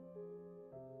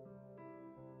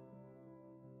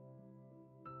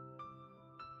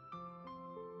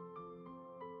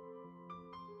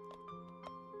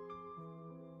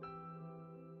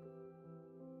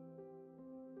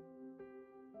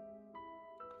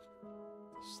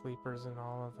 Sleepers in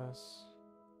all of us.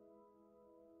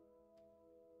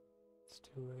 It's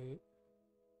too late.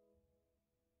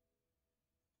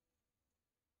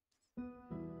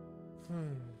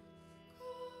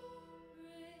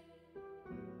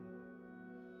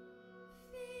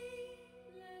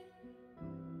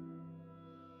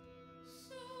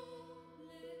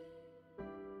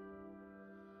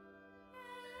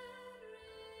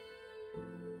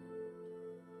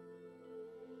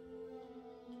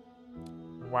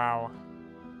 Wow.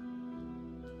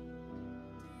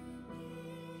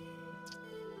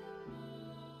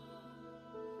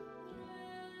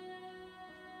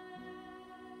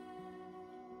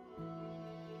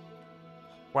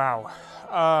 Wow.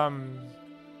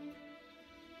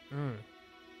 Mm.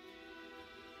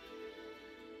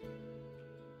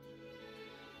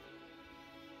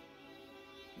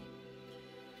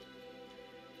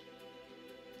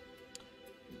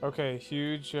 Okay,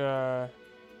 huge, yeah,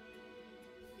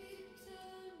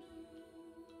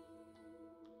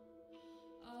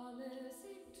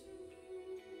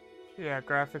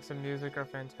 graphics and music are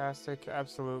fantastic,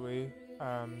 absolutely.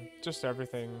 Just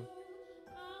everything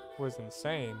was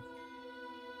insane.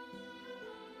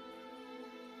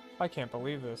 I can't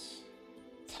believe this.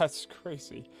 That's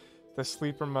crazy. The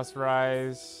sleeper must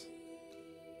rise.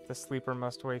 The sleeper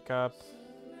must wake up.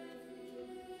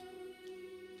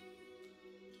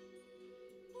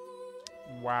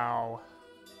 Wow.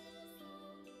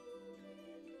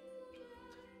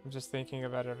 I'm just thinking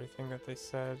about everything that they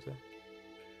said.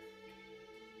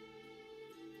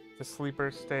 The sleeper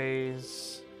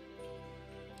stays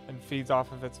and feeds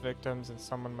off of its victims, and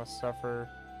someone must suffer.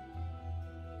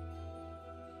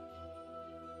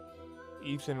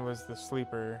 Ethan was the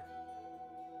sleeper.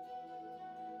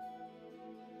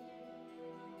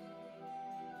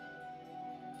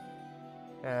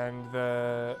 And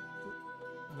the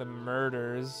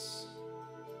murders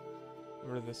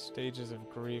were the stages of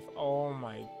grief. Oh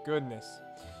my goodness.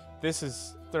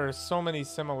 There are so many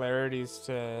similarities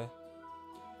to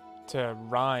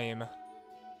Rhyme.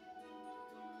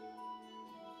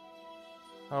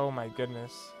 Oh my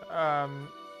goodness.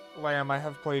 Lamb, I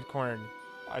have played Corn.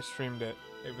 I streamed it.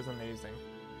 It was amazing.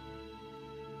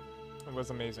 It was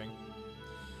amazing.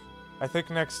 I think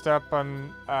next up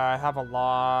I have a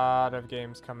lot of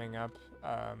games coming up.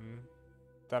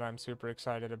 that I'm super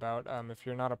excited about. If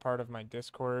you're not a part of my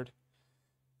Discord,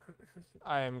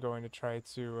 I am going to try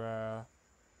to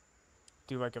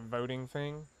do like a voting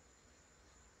thing.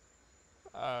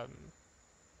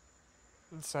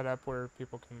 Set up where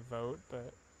people can vote,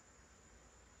 but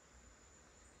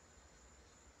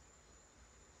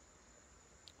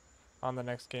on the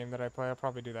next game that I play, I'll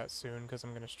probably do that soon because I'm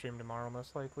going to stream tomorrow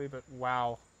most likely, but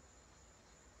wow.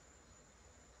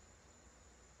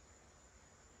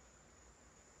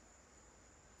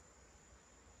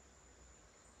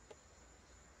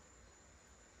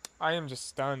 I am just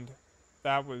stunned.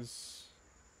 That was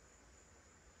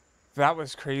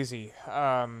crazy.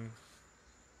 Congr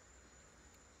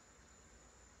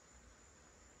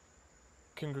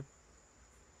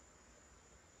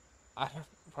I don't.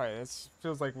 Probably, it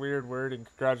feels like weird wording.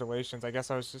 Congratulations. I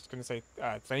guess I was just gonna say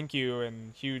thank you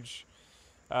and huge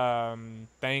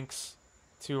thanks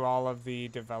to all of the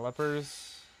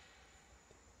developers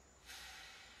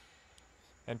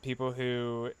and people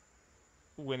who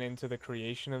went into the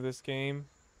creation of this game.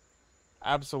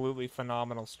 Absolutely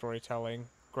phenomenal storytelling.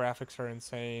 Graphics are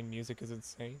insane. Music is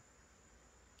insane.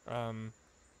 Um,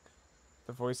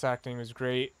 the voice acting was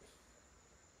great.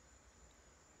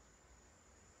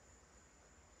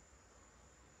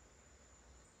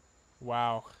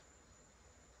 Wow.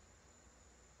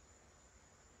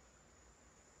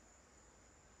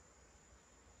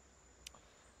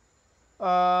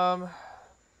 Um,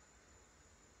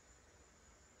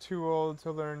 too old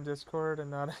to learn Discord and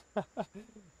not.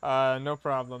 No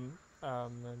problem.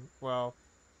 And, well,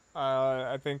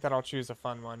 I think that I'll choose a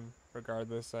fun one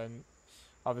regardless. I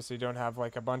obviously don't have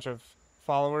like a bunch of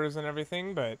followers and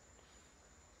everything, but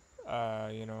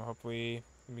you know, hopefully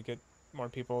we get more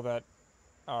people that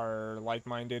are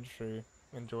like-minded for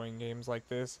enjoying games like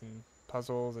this and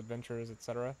puzzles, adventures,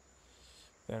 etc.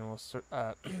 Then we'll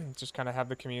just kind of have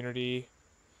the community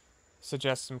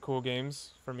suggest some cool games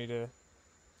for me to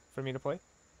play.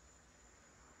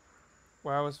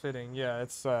 Wow, was fitting. Yeah,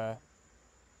 it's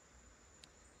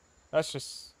that's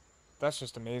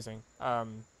just amazing.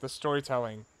 The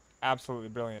storytelling, absolutely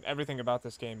brilliant. Everything about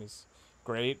this game is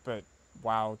great, but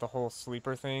wow, the whole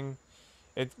sleeper thing,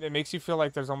 it makes you feel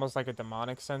like there's almost like a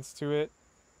demonic sense to it.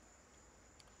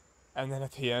 And then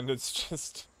at the end, it's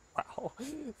just wow,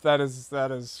 that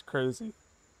is crazy.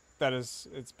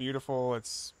 It's beautiful.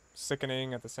 It's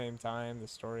sickening at the same time. The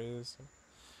story is.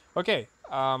 Okay,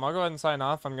 I'll go ahead and sign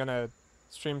off. I'm gonna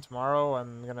stream tomorrow.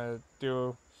 I'm gonna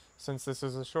do, since this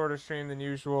is a shorter stream than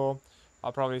usual,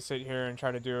 I'll probably sit here and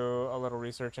try to do a little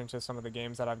research into some of the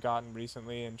games that I've gotten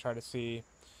recently and try to see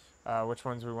which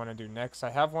ones we want to do next.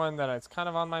 I have one that it's kind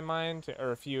of on my mind,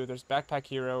 or a few. There's Backpack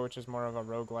Hero, which is more of a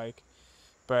roguelike,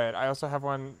 but I also have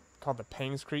one called the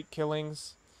Pangs Creek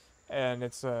Killings, and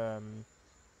it's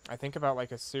I think about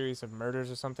like a series of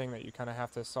murders or something that you kind of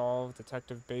have to solve,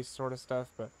 detective-based sort of stuff.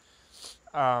 But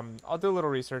I'll do a little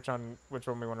research on which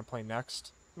one we want to play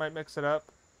next. Might mix it up.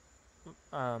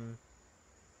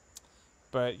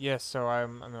 But yes, so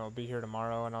I'll be here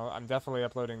tomorrow, and I'm definitely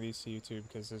uploading these to YouTube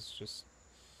because it's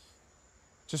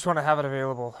just want to have it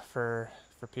available for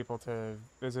people to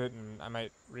visit, and I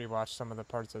might rewatch some of the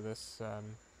parts of this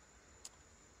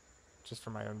just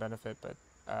for my own benefit. But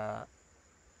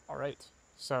all right.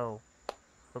 So,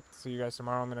 hope to see you guys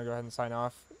tomorrow. I'm going to go ahead and sign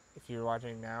off. If you're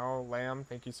watching now, Lamb,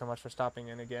 thank you so much for stopping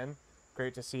in again.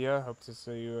 Great to see you. Hope to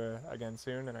see you again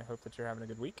soon, and I hope that you're having a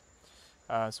good week.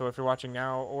 So if you're watching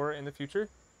now or in the future,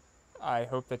 I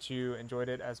hope that you enjoyed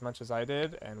it as much as I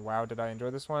did, and wow, did I enjoy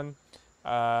this one.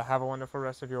 Have a wonderful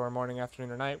rest of your morning,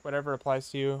 afternoon, or night, whatever applies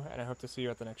to you, and I hope to see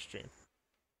you at the next stream.